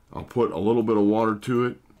 I'll put a little bit of water to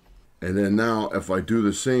it, and then now if I do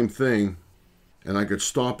the same thing, and I could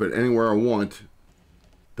stop it anywhere I want,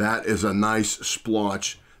 that is a nice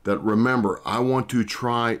splotch that, remember, I want to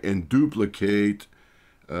try and duplicate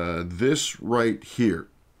this right here.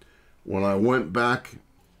 When I went back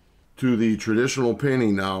to the traditional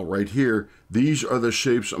painting now, right here, these are the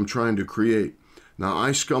shapes I'm trying to create. Now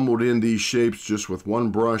I scumbled in these shapes just with one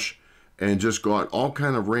brush and just got all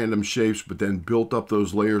kind of random shapes, but then built up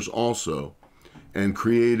those layers also and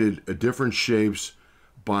created different shapes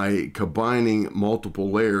by combining multiple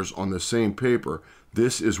layers on the same paper.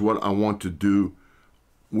 This is what I want to do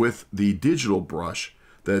with the digital brush,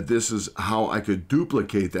 that this is how I could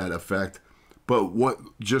duplicate that effect, but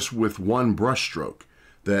just with one brush stroke,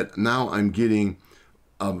 that now I'm getting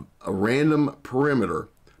a random perimeter,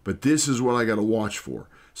 but this is what I got to watch for.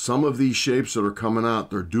 Some of these shapes that are coming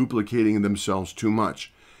out, they're duplicating themselves too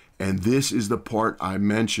much, and this is the part I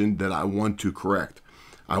mentioned that I want to correct.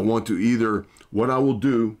 I want to either, what I will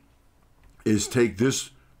do is take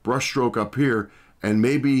this brush stroke up here and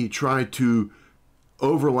maybe try to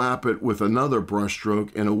overlap it with another brush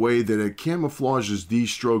stroke in a way that it camouflages these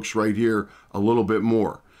strokes right here a little bit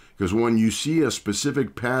more. Because when you see a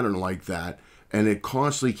specific pattern like that and it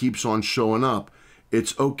constantly keeps on showing up,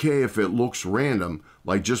 it's okay if it looks random,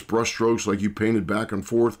 like just brush strokes like you painted back and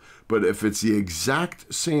forth, but if it's the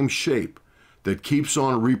exact same shape that keeps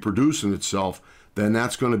on reproducing itself, then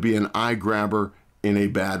that's going to be an eye grabber in a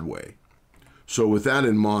bad way. So with that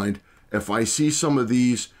in mind, if I see some of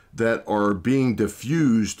these that are being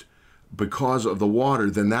diffused because of the water,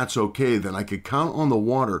 then that's okay. Then I could count on the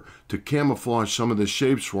water to camouflage some of the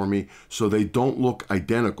shapes for me so they don't look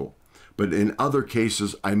identical. But in other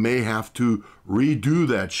cases, I may have to redo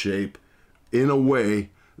that shape in a way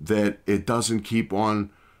that it doesn't keep on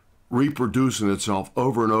reproducing itself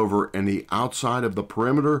over and over in the outside of the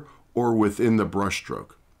perimeter or within the brush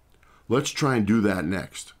stroke. Let's try and do that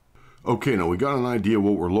next. Okay, now we got an idea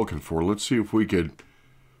what we're looking for. Let's see if we could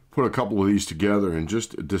put a couple of these together and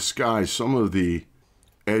just disguise some of the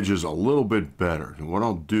edges a little bit better. And what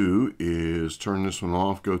I'll do is turn this one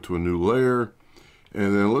off, go to a new layer,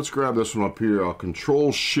 and then let's grab this one up here. I'll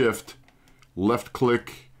Control Shift, left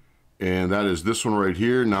click, and that is this one right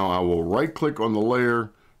here. Now I will right click on the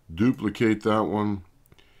layer, duplicate that one,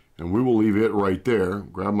 and we will leave it right there.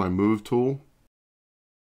 Grab my move tool,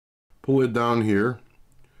 pull it down here,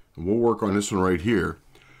 and we'll work on this one right here.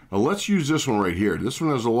 Now let's use this one right here. This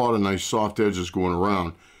one has a lot of nice soft edges going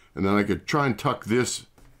around, and then I could try and tuck this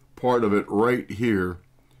part of it right here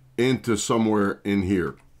into somewhere in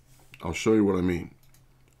here. I'll show you what I mean.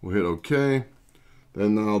 We'll hit OK.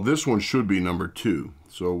 Then now this one should be number 2.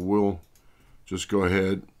 So we'll just go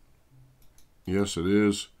ahead. Yes, it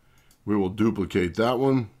is. We will duplicate that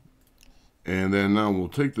one. And then now we'll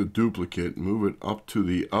take the duplicate, move it up to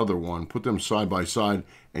the other one, put them side by side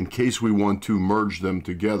in case we want to merge them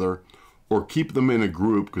together or keep them in a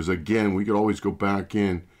group, because again, we could always go back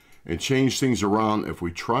in and change things around if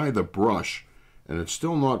we try the brush and it's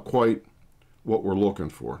still not quite what we're looking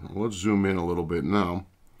for. Now, let's zoom in a little bit now.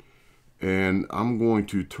 And I'm going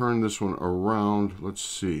to turn this one around. Let's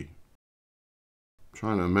see. I'm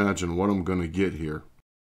trying to imagine what I'm going to get here.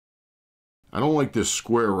 I don't like this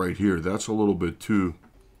square right here. That's a little bit too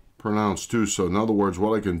pronounced too. So in other words,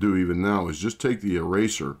 what I can do even now is just take the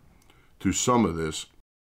eraser to some of this,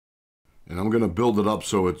 and I'm going to build it up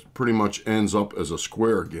so it pretty much ends up as a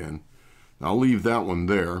square again. Now, I'll leave that one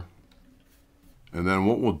there. And then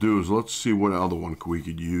what we'll do is let's see what other one we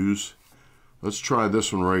could use. Let's try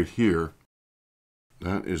this one right here.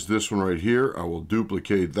 That is this one right here. I will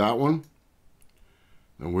duplicate that one.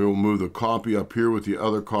 And we will move the copy up here with the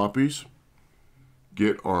other copies.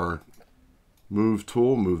 Get our move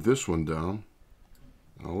tool, move this one down.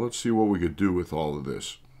 Now let's see what we could do with all of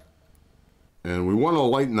this. And we want to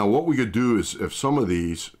lighten. Now what we could do is, if some of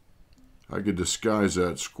these, I could disguise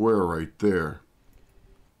that square right there.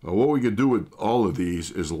 Now what we could do with all of these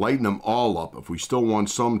is lighten them all up if we still want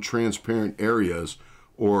some transparent areas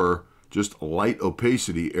or just light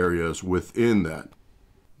opacity areas within that.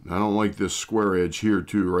 I don't like this square edge here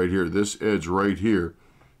too, right here, this edge right here.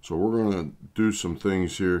 So we're going to do some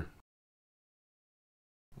things here.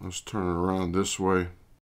 Let's turn it around this way.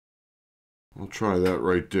 I'll try that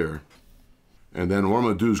right there. And then what I'm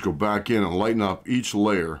going to do is go back in and lighten up each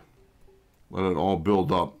layer. Let it all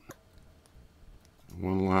build up.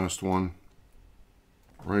 One last one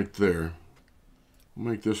right there. I'll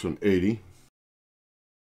make this one 80.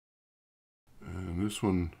 And this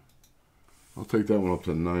one, I'll take that one up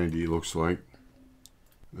to 90, looks like.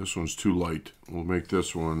 This one's too light. We'll make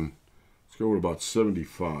this one, let's go with about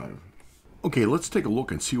 75. Okay, let's take a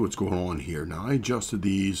look and see what's going on here. Now, I adjusted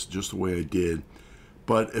these just the way I did,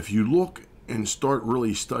 but if you look and start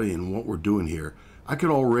really studying what we're doing here, I could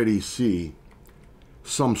already see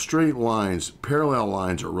some straight lines, parallel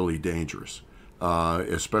lines are really dangerous,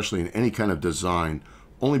 especially in any kind of design,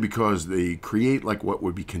 only because they create like what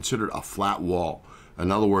would be considered a flat wall.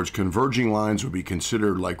 In other words, converging lines would be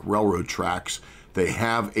considered like railroad tracks. They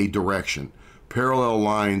have a direction. Parallel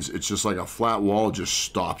lines, it's just like a flat wall, it just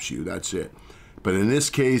stops you, that's it. But in this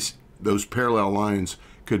case, those parallel lines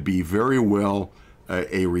could be very well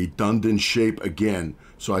a redundant shape again.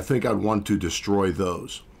 So I think I'd want to destroy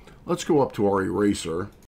those. Let's go up to our eraser.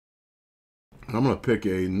 I'm going to pick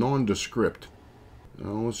a nondescript.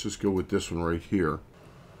 Now let's just go with this one right here.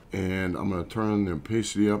 And I'm going to turn the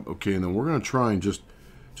opacity up. Okay, and then we're going to try and just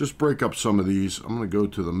break up some of these. I'm going to go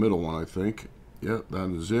to the middle one, I think. Yep, that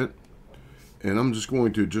is it. And I'm just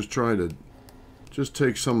going to try to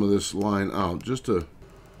take some of this line out, just to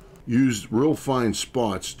use real fine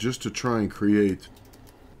spots just to try and create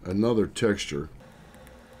another texture.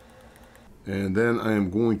 And then I am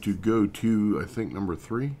going to go to, I think, number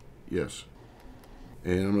 3. Yes.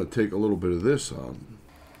 And I'm going to take a little bit of this out.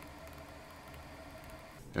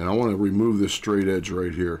 And I want to remove this straight edge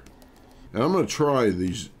right here. And I'm going to try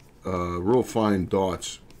these real fine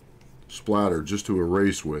dots splatter just to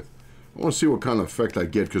erase with. I want to see what kind of effect I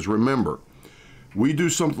get, because remember, we do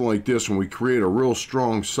something like this when we create a real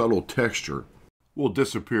strong, subtle texture. Will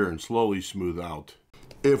disappear and slowly smooth out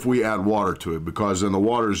if we add water to it, because then the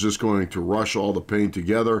water is just going to rush all the paint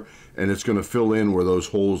together and it's going to fill in where those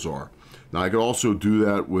holes are. Now I could also do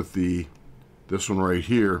that with this one right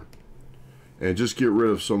here and just get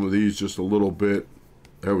rid of some of these just a little bit.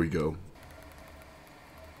 There we go.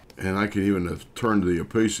 And I can even have turned the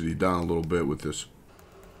opacity down a little bit with this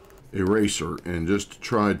eraser and just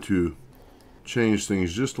try to change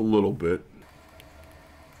things just a little bit.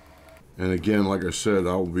 And again, like I said,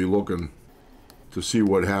 I will be looking to see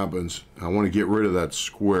what happens. I want to get rid of that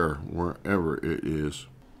square wherever it is.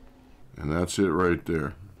 And that's it right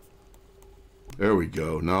there. There we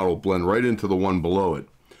go. Now it'll blend right into the one below it.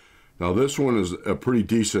 Now this one is a pretty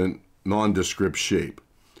decent nondescript shape.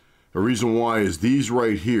 The reason why is these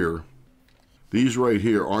right here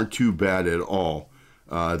aren't too bad at all.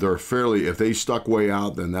 They're fairly, if they stuck way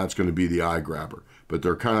out, then that's going to be the eye grabber. But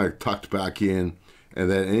they're kind of tucked back in.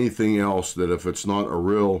 And then anything else that if it's not a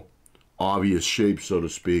real obvious shape, so to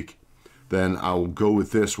speak, then I'll go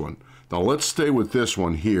with this one. Now let's stay with this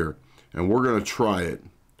one here, and we're going to try it.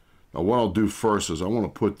 Now what I'll do first is I want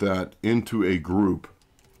to put that into a group,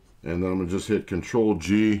 and then I'm going to just hit Control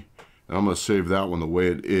G, and I'm going to save that one the way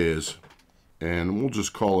it is, and we'll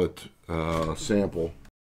just call it sample.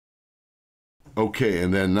 Okay,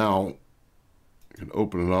 and then now I can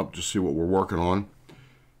open it up to see what we're working on.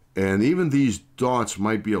 And even these dots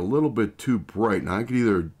might be a little bit too bright. Now I could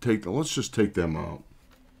either take them, let's just take them out.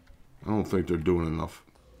 I don't think they're doing enough.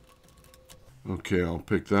 Okay, I'll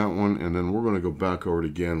pick that one, and then we're going to go back over it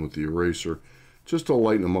again with the eraser just to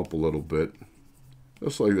lighten them up a little bit.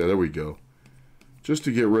 Just like that, there we go. Just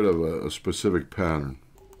to get rid of a specific pattern.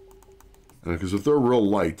 Because if they're real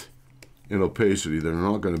light in opacity, they're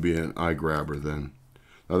not going to be an eye grabber then.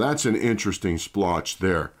 Now that's an interesting splotch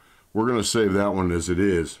there. We're going to save that one as it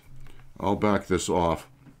is. I'll back this off.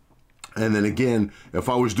 And then again, if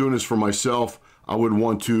I was doing this for myself, I would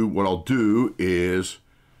want to, what I'll do is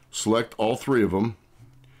select all 3 of them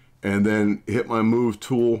and then hit my move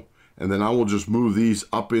tool, and then I will just move these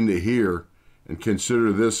up into here and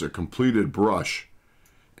consider this a completed brush,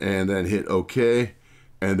 and then hit OK.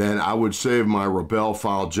 and then I would save my Rebelle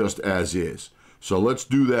file just as is. So let's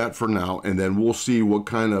do that for now, and then we'll see what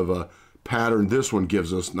kind of a pattern this one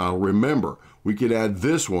gives us. Now remember, we could add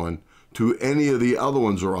this one to any of the other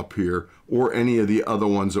ones that are up here, or any of the other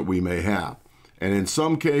ones that we may have. And in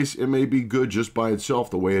some case, it may be good just by itself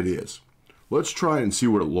the way it is. Let's try and see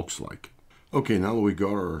what it looks like. Okay, now that we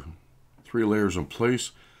got our 3 layers in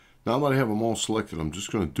place, now that I have them all selected, I'm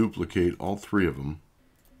just going to duplicate all 3 of them.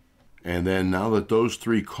 And then now that those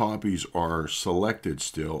 3 copies are selected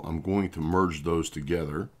still, I'm going to merge those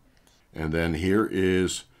together. And then here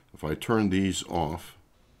is, if I turn these off,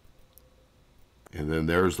 and then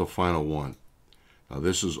there's the final one. Now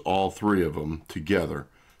this is all 3 of them together.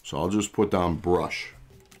 So I'll just put down brush.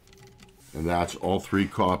 And that's all 3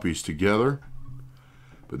 copies together.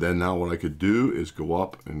 But then now what I could do is go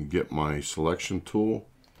up and get my selection tool,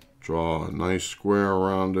 draw a nice square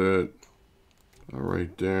around it,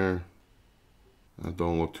 right there. That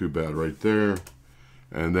don't look too bad right there.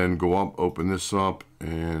 And then go up, open this up,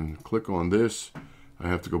 and click on this. I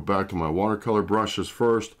have to go back to my watercolor brushes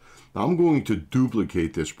first. Now I'm going to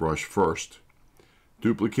duplicate this brush first.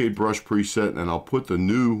 Duplicate brush preset, and I'll put the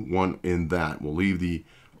new one in that. We'll leave the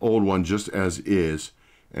old one just as is,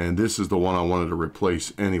 and this is the one I wanted to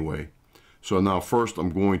replace anyway. So now first I'm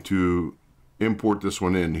going to import this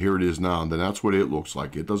one in. Here it is now, and then that's what it looks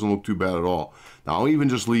like. It doesn't look too bad at all. Now I'll even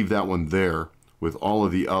just leave that one there with all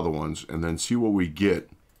of the other ones, and then see what we get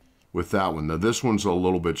with that one. Now this one's a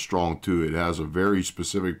little bit strong too. It has a very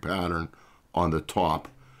specific pattern on the top.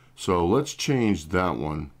 So let's change that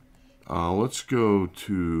one. Let's go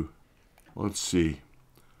to, let's see,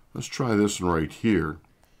 let's try this one right here,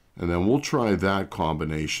 and then we'll try that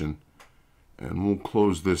combination, and we'll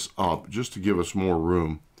close this up just to give us more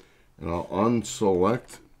room. And I'll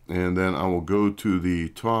unselect, and then I will go to the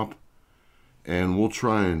top, and we'll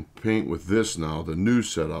try and paint with this now, the new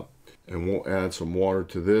setup, and we'll add some water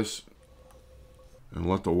to this and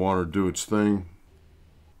let the water do its thing.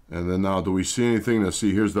 And then now, do we see anything? Now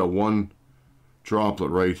see, here's that one droplet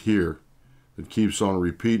right here that keeps on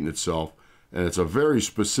repeating itself, and it's a very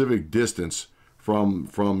specific distance from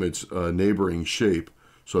its neighboring shape.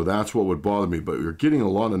 So that's what would bother me. But you're getting a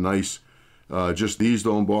lot of nice, just these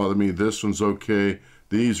don't bother me. This one's okay.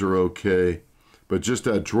 These are okay. But just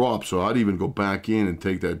that drop, so I'd even go back in and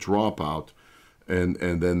take that drop out, and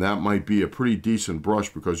then that might be a pretty decent brush,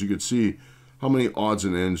 because you could see how many odds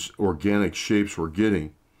and ends organic shapes we're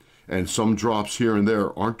getting. And some drops here and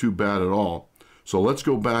there aren't too bad at all. So let's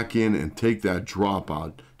go back in and take that drop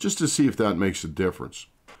out just to see if that makes a difference.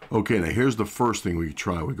 Okay, now here's the first thing we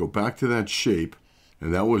try. We go back to that shape,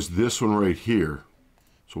 and that was this one right here.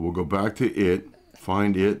 So we'll go back to it,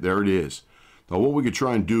 find it, there it is. Now what we could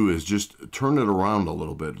try and do is just turn it around a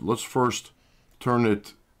little bit. Let's first turn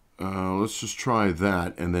it, let's just try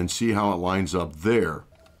that, and then see how it lines up there.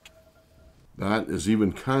 That is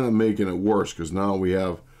even kind of making it worse, because now we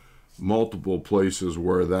have multiple places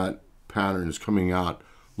where that pattern is coming out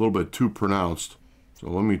a little bit too pronounced. So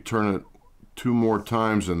let me turn it 2 more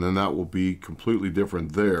times, and then that will be completely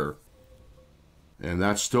different there. And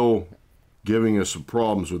that's still giving us some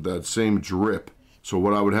problems with that same drip. So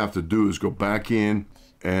what I would have to do is go back in,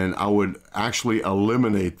 and I would actually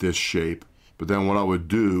eliminate this shape. But then what I would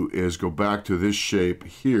do is go back to this shape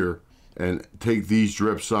here and take these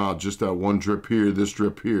drips out, just that one drip here, this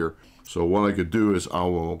drip here. So what I could do is I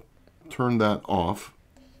will turn that off,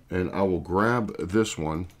 and I will grab this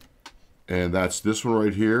one, and that's this one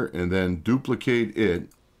right here, and then duplicate it,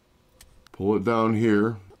 pull it down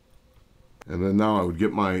here, and then now I would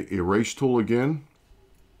get my erase tool again,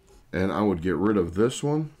 and I would get rid of this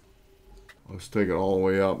one. Let's take it all the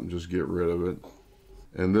way up and just get rid of it,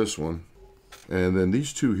 and this one, and then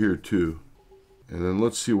these 2 here too. And then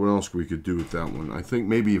let's see what else we could do with that one. I think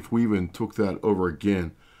maybe if we even took that over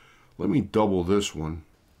again, let me double this one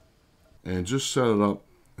and just set it up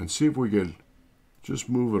and see if we could just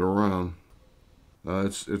move it around.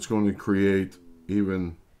 It's going to create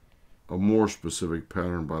even a more specific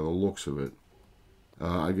pattern by the looks of it.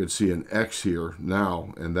 I could see an X here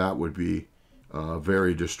now, and that would be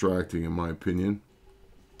very distracting in my opinion.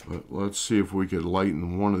 But let's see if we could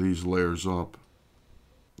lighten one of these layers up.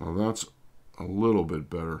 Now that's a little bit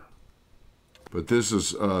better. But this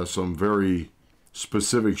is some very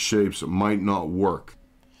specific shapes that might not work.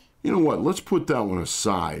 You know what, let's put that one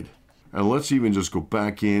aside, and let's even just go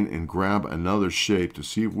back in and grab another shape to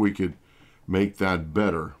see if we could make that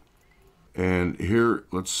better. And here,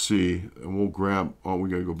 let's see, and we'll grab, oh,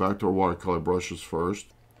 we gotta go back to our watercolor brushes first.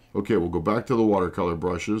 Okay, we'll go back to the watercolor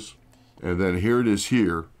brushes, and then here it is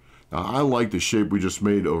here. Now I like the shape we just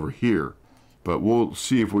made over here, but we'll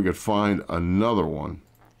see if we could find another one.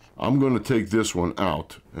 I'm going to take this one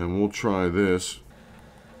out and we'll try this.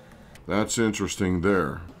 That's interesting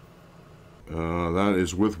there. That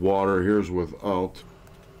is with water. Here's without.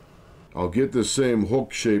 I'll get the same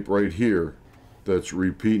hook shape right here that's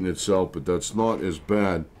repeating itself, but that's not as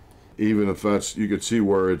bad. Even if that's, you can see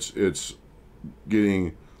where it's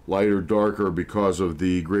getting lighter, darker because of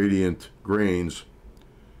the gradient grains.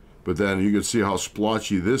 But then you can see how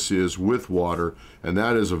splotchy this is with water, and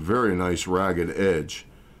that is a very nice ragged edge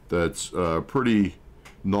that's pretty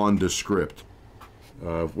nondescript.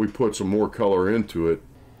 If we put some more color into it,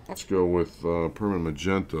 let's go with permanent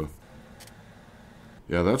magenta.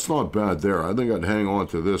 Yeah, that's not bad there. I think I'd hang on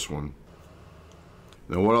to this one.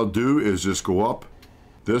 Now what I'll do is just go up.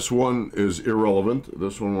 This one is irrelevant.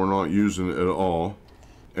 This one we're not using at all.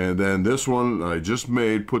 And then this one I just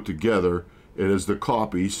made, put together. It is the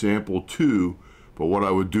copy, sample 2. But what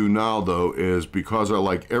I would do now though is, because I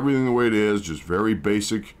like everything the way it is, just very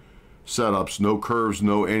basic setups, no curves,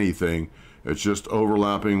 no anything. It's just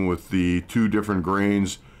overlapping with the 2 different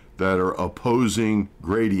grains that are opposing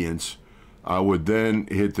gradients. I would then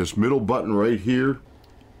hit this middle button right here,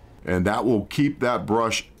 and that will keep that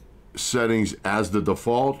brush settings as the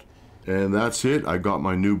default, and that's it. I got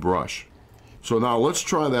my new brush. So now let's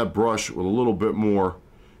try that brush with a little bit more,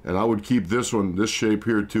 and I would keep this one, this shape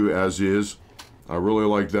here too, as is. I really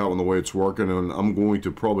like that one, the way it's working, and I'm going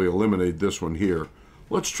to probably eliminate this one here.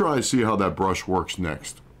 Let's try and see how that brush works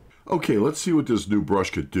next. Okay, let's see what this new brush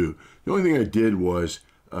could do. The only thing I did was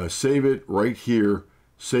save it right here,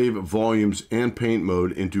 save volumes and paint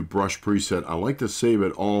mode into brush preset. I like to save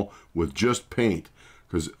it all with just paint,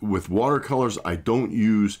 because with watercolors I don't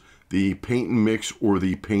use the paint and mix or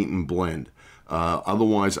the paint and blend.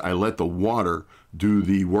 Otherwise I let the water do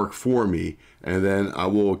the work for me, and then I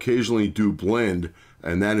will occasionally do blend,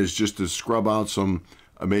 and that is just to scrub out some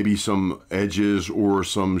maybe some edges or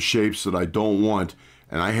some shapes that I don't want,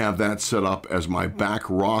 and I have that set up as my back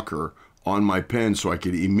rocker on my pen so I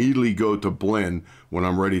can immediately go to blend when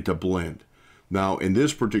I'm ready to blend. Now in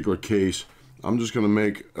this particular case, I'm just going to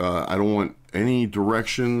make, I don't want any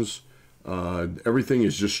directions. Everything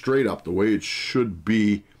is just straight up the way it should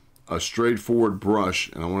be, a straightforward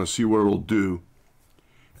brush, and I want to see what it'll do.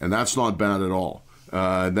 And that's not bad at all.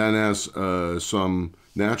 That has some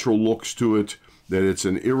natural looks to it, that it's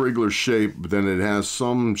an irregular shape, but then it has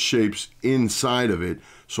some shapes inside of it,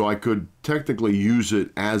 so I could technically use it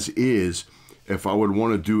as is. If I would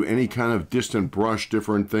want to do any kind of distant brush,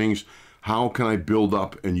 different things, how can I build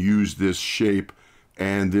up and use this shape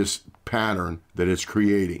and this pattern that it's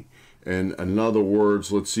creating? And in other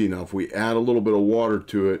words, let's see now, if we add a little bit of water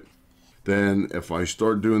to it, then if I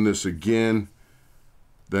start doing this again,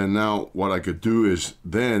 then now what I could do is,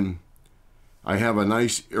 then I have a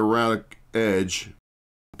nice erratic edge.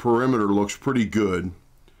 Perimeter looks pretty good,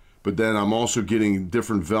 but then I'm also getting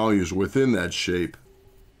different values within that shape,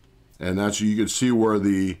 and that's, you can see where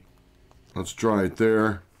the, let's try it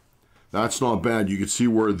there. That's not bad. You can see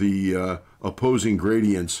where the opposing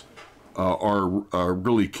gradients are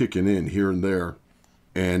really kicking in here and there.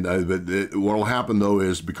 And what will happen though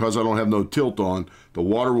is, because I don't have no tilt on, the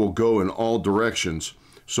water will go in all directions.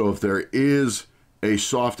 So if there is a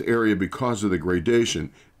soft area because of the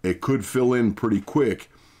gradation, it could fill in pretty quick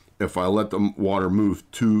if I let the water move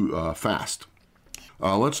too fast.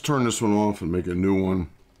 Let's turn this one off and make a new one.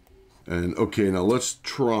 And okay, now let's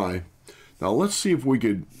try. Now let's see if we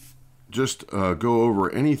could just go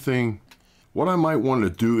over anything. What I might want to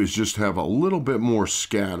do is just have a little bit more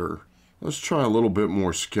scatter. Let's try a little bit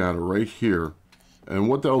more scatter right here. And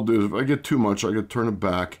what that'll do is, if I get too much, I could turn it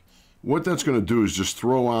back. What that's going to do is just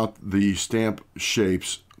throw out the stamp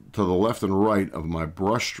shapes to the left and right of my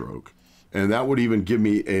brush stroke. And that would even give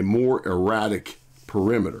me a more erratic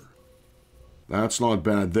perimeter. That's not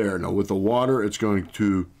bad there. Now with the water, it's going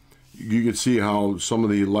to, you can see how some of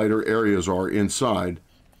the lighter areas are inside,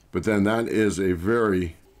 but then that is a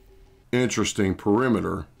very interesting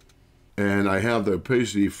perimeter. And I have the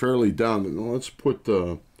opacity fairly down. Now let's put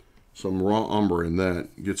some raw umber in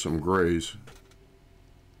that, get some grays.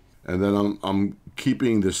 And then I'm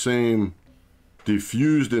keeping the same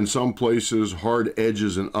diffused in some places, hard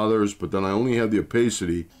edges in others, but then I only have the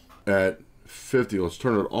opacity at 50. Let's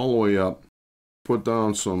turn it all the way up. Put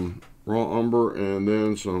down some raw umber and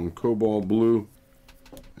then some cobalt blue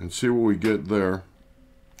and see what we get there.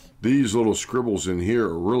 These little scribbles in here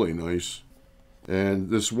are really nice. And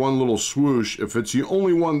this one little swoosh, if it's the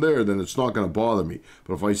only one there, then it's not going to bother me.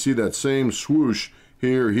 But if I see that same swoosh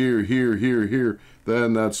here, here, here, here, here,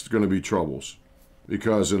 then that's going to be troubles.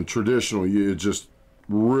 Because in traditional, it's just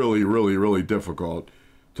really, really, really difficult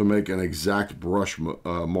to make an exact brush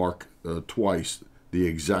mark twice. the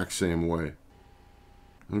exact same way.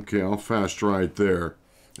 Okay, I'll fast dry it there.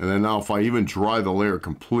 And then now if I even dry the layer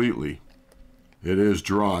completely, it is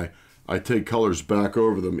dry. I take colors back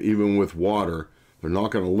over them even with water. They're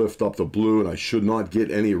not going to lift up the blue, and I should not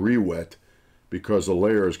get any re-wet because the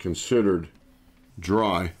layer is considered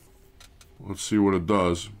dry. Let's see what it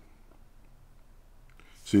does.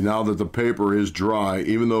 See, now that the paper is dry,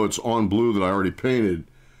 even though it's on blue that I already painted,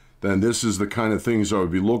 then this is the kind of things I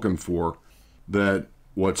would be looking for. That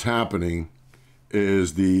what's happening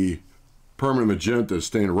is the permanent magenta is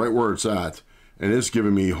staying right where it's at, and it's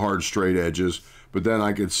giving me hard straight edges. But then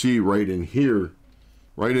I could see right in here,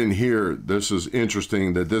 this is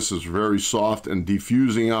interesting that this is very soft and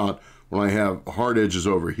diffusing out when I have hard edges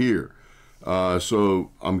over here.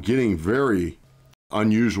 So I'm getting very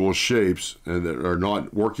unusual shapes and that are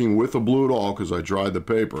not working with the blue at all because I dried the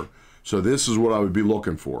paper. So this is what I would be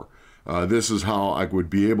looking for. This is how I would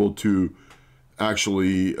be able to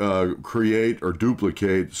actually create or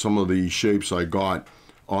duplicate some of the shapes I got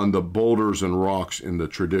on the boulders and rocks in the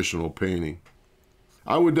traditional painting.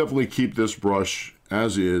 I would definitely keep this brush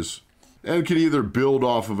as is and could either build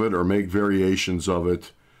off of it or make variations of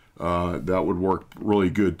it. That would work really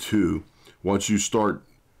good too. Once you start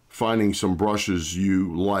finding some brushes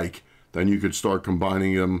you like, then you could start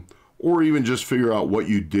combining them or even just figure out what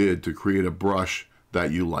you did to create a brush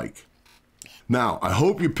that you like. Now, I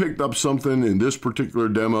hope you picked up something in this particular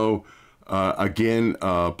demo. Again,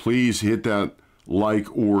 please hit that like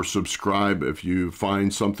or subscribe if you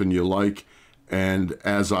find something you like. And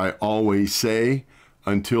as I always say,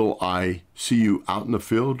 until I see you out in the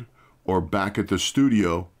field or back at the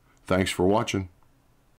studio, thanks for watching.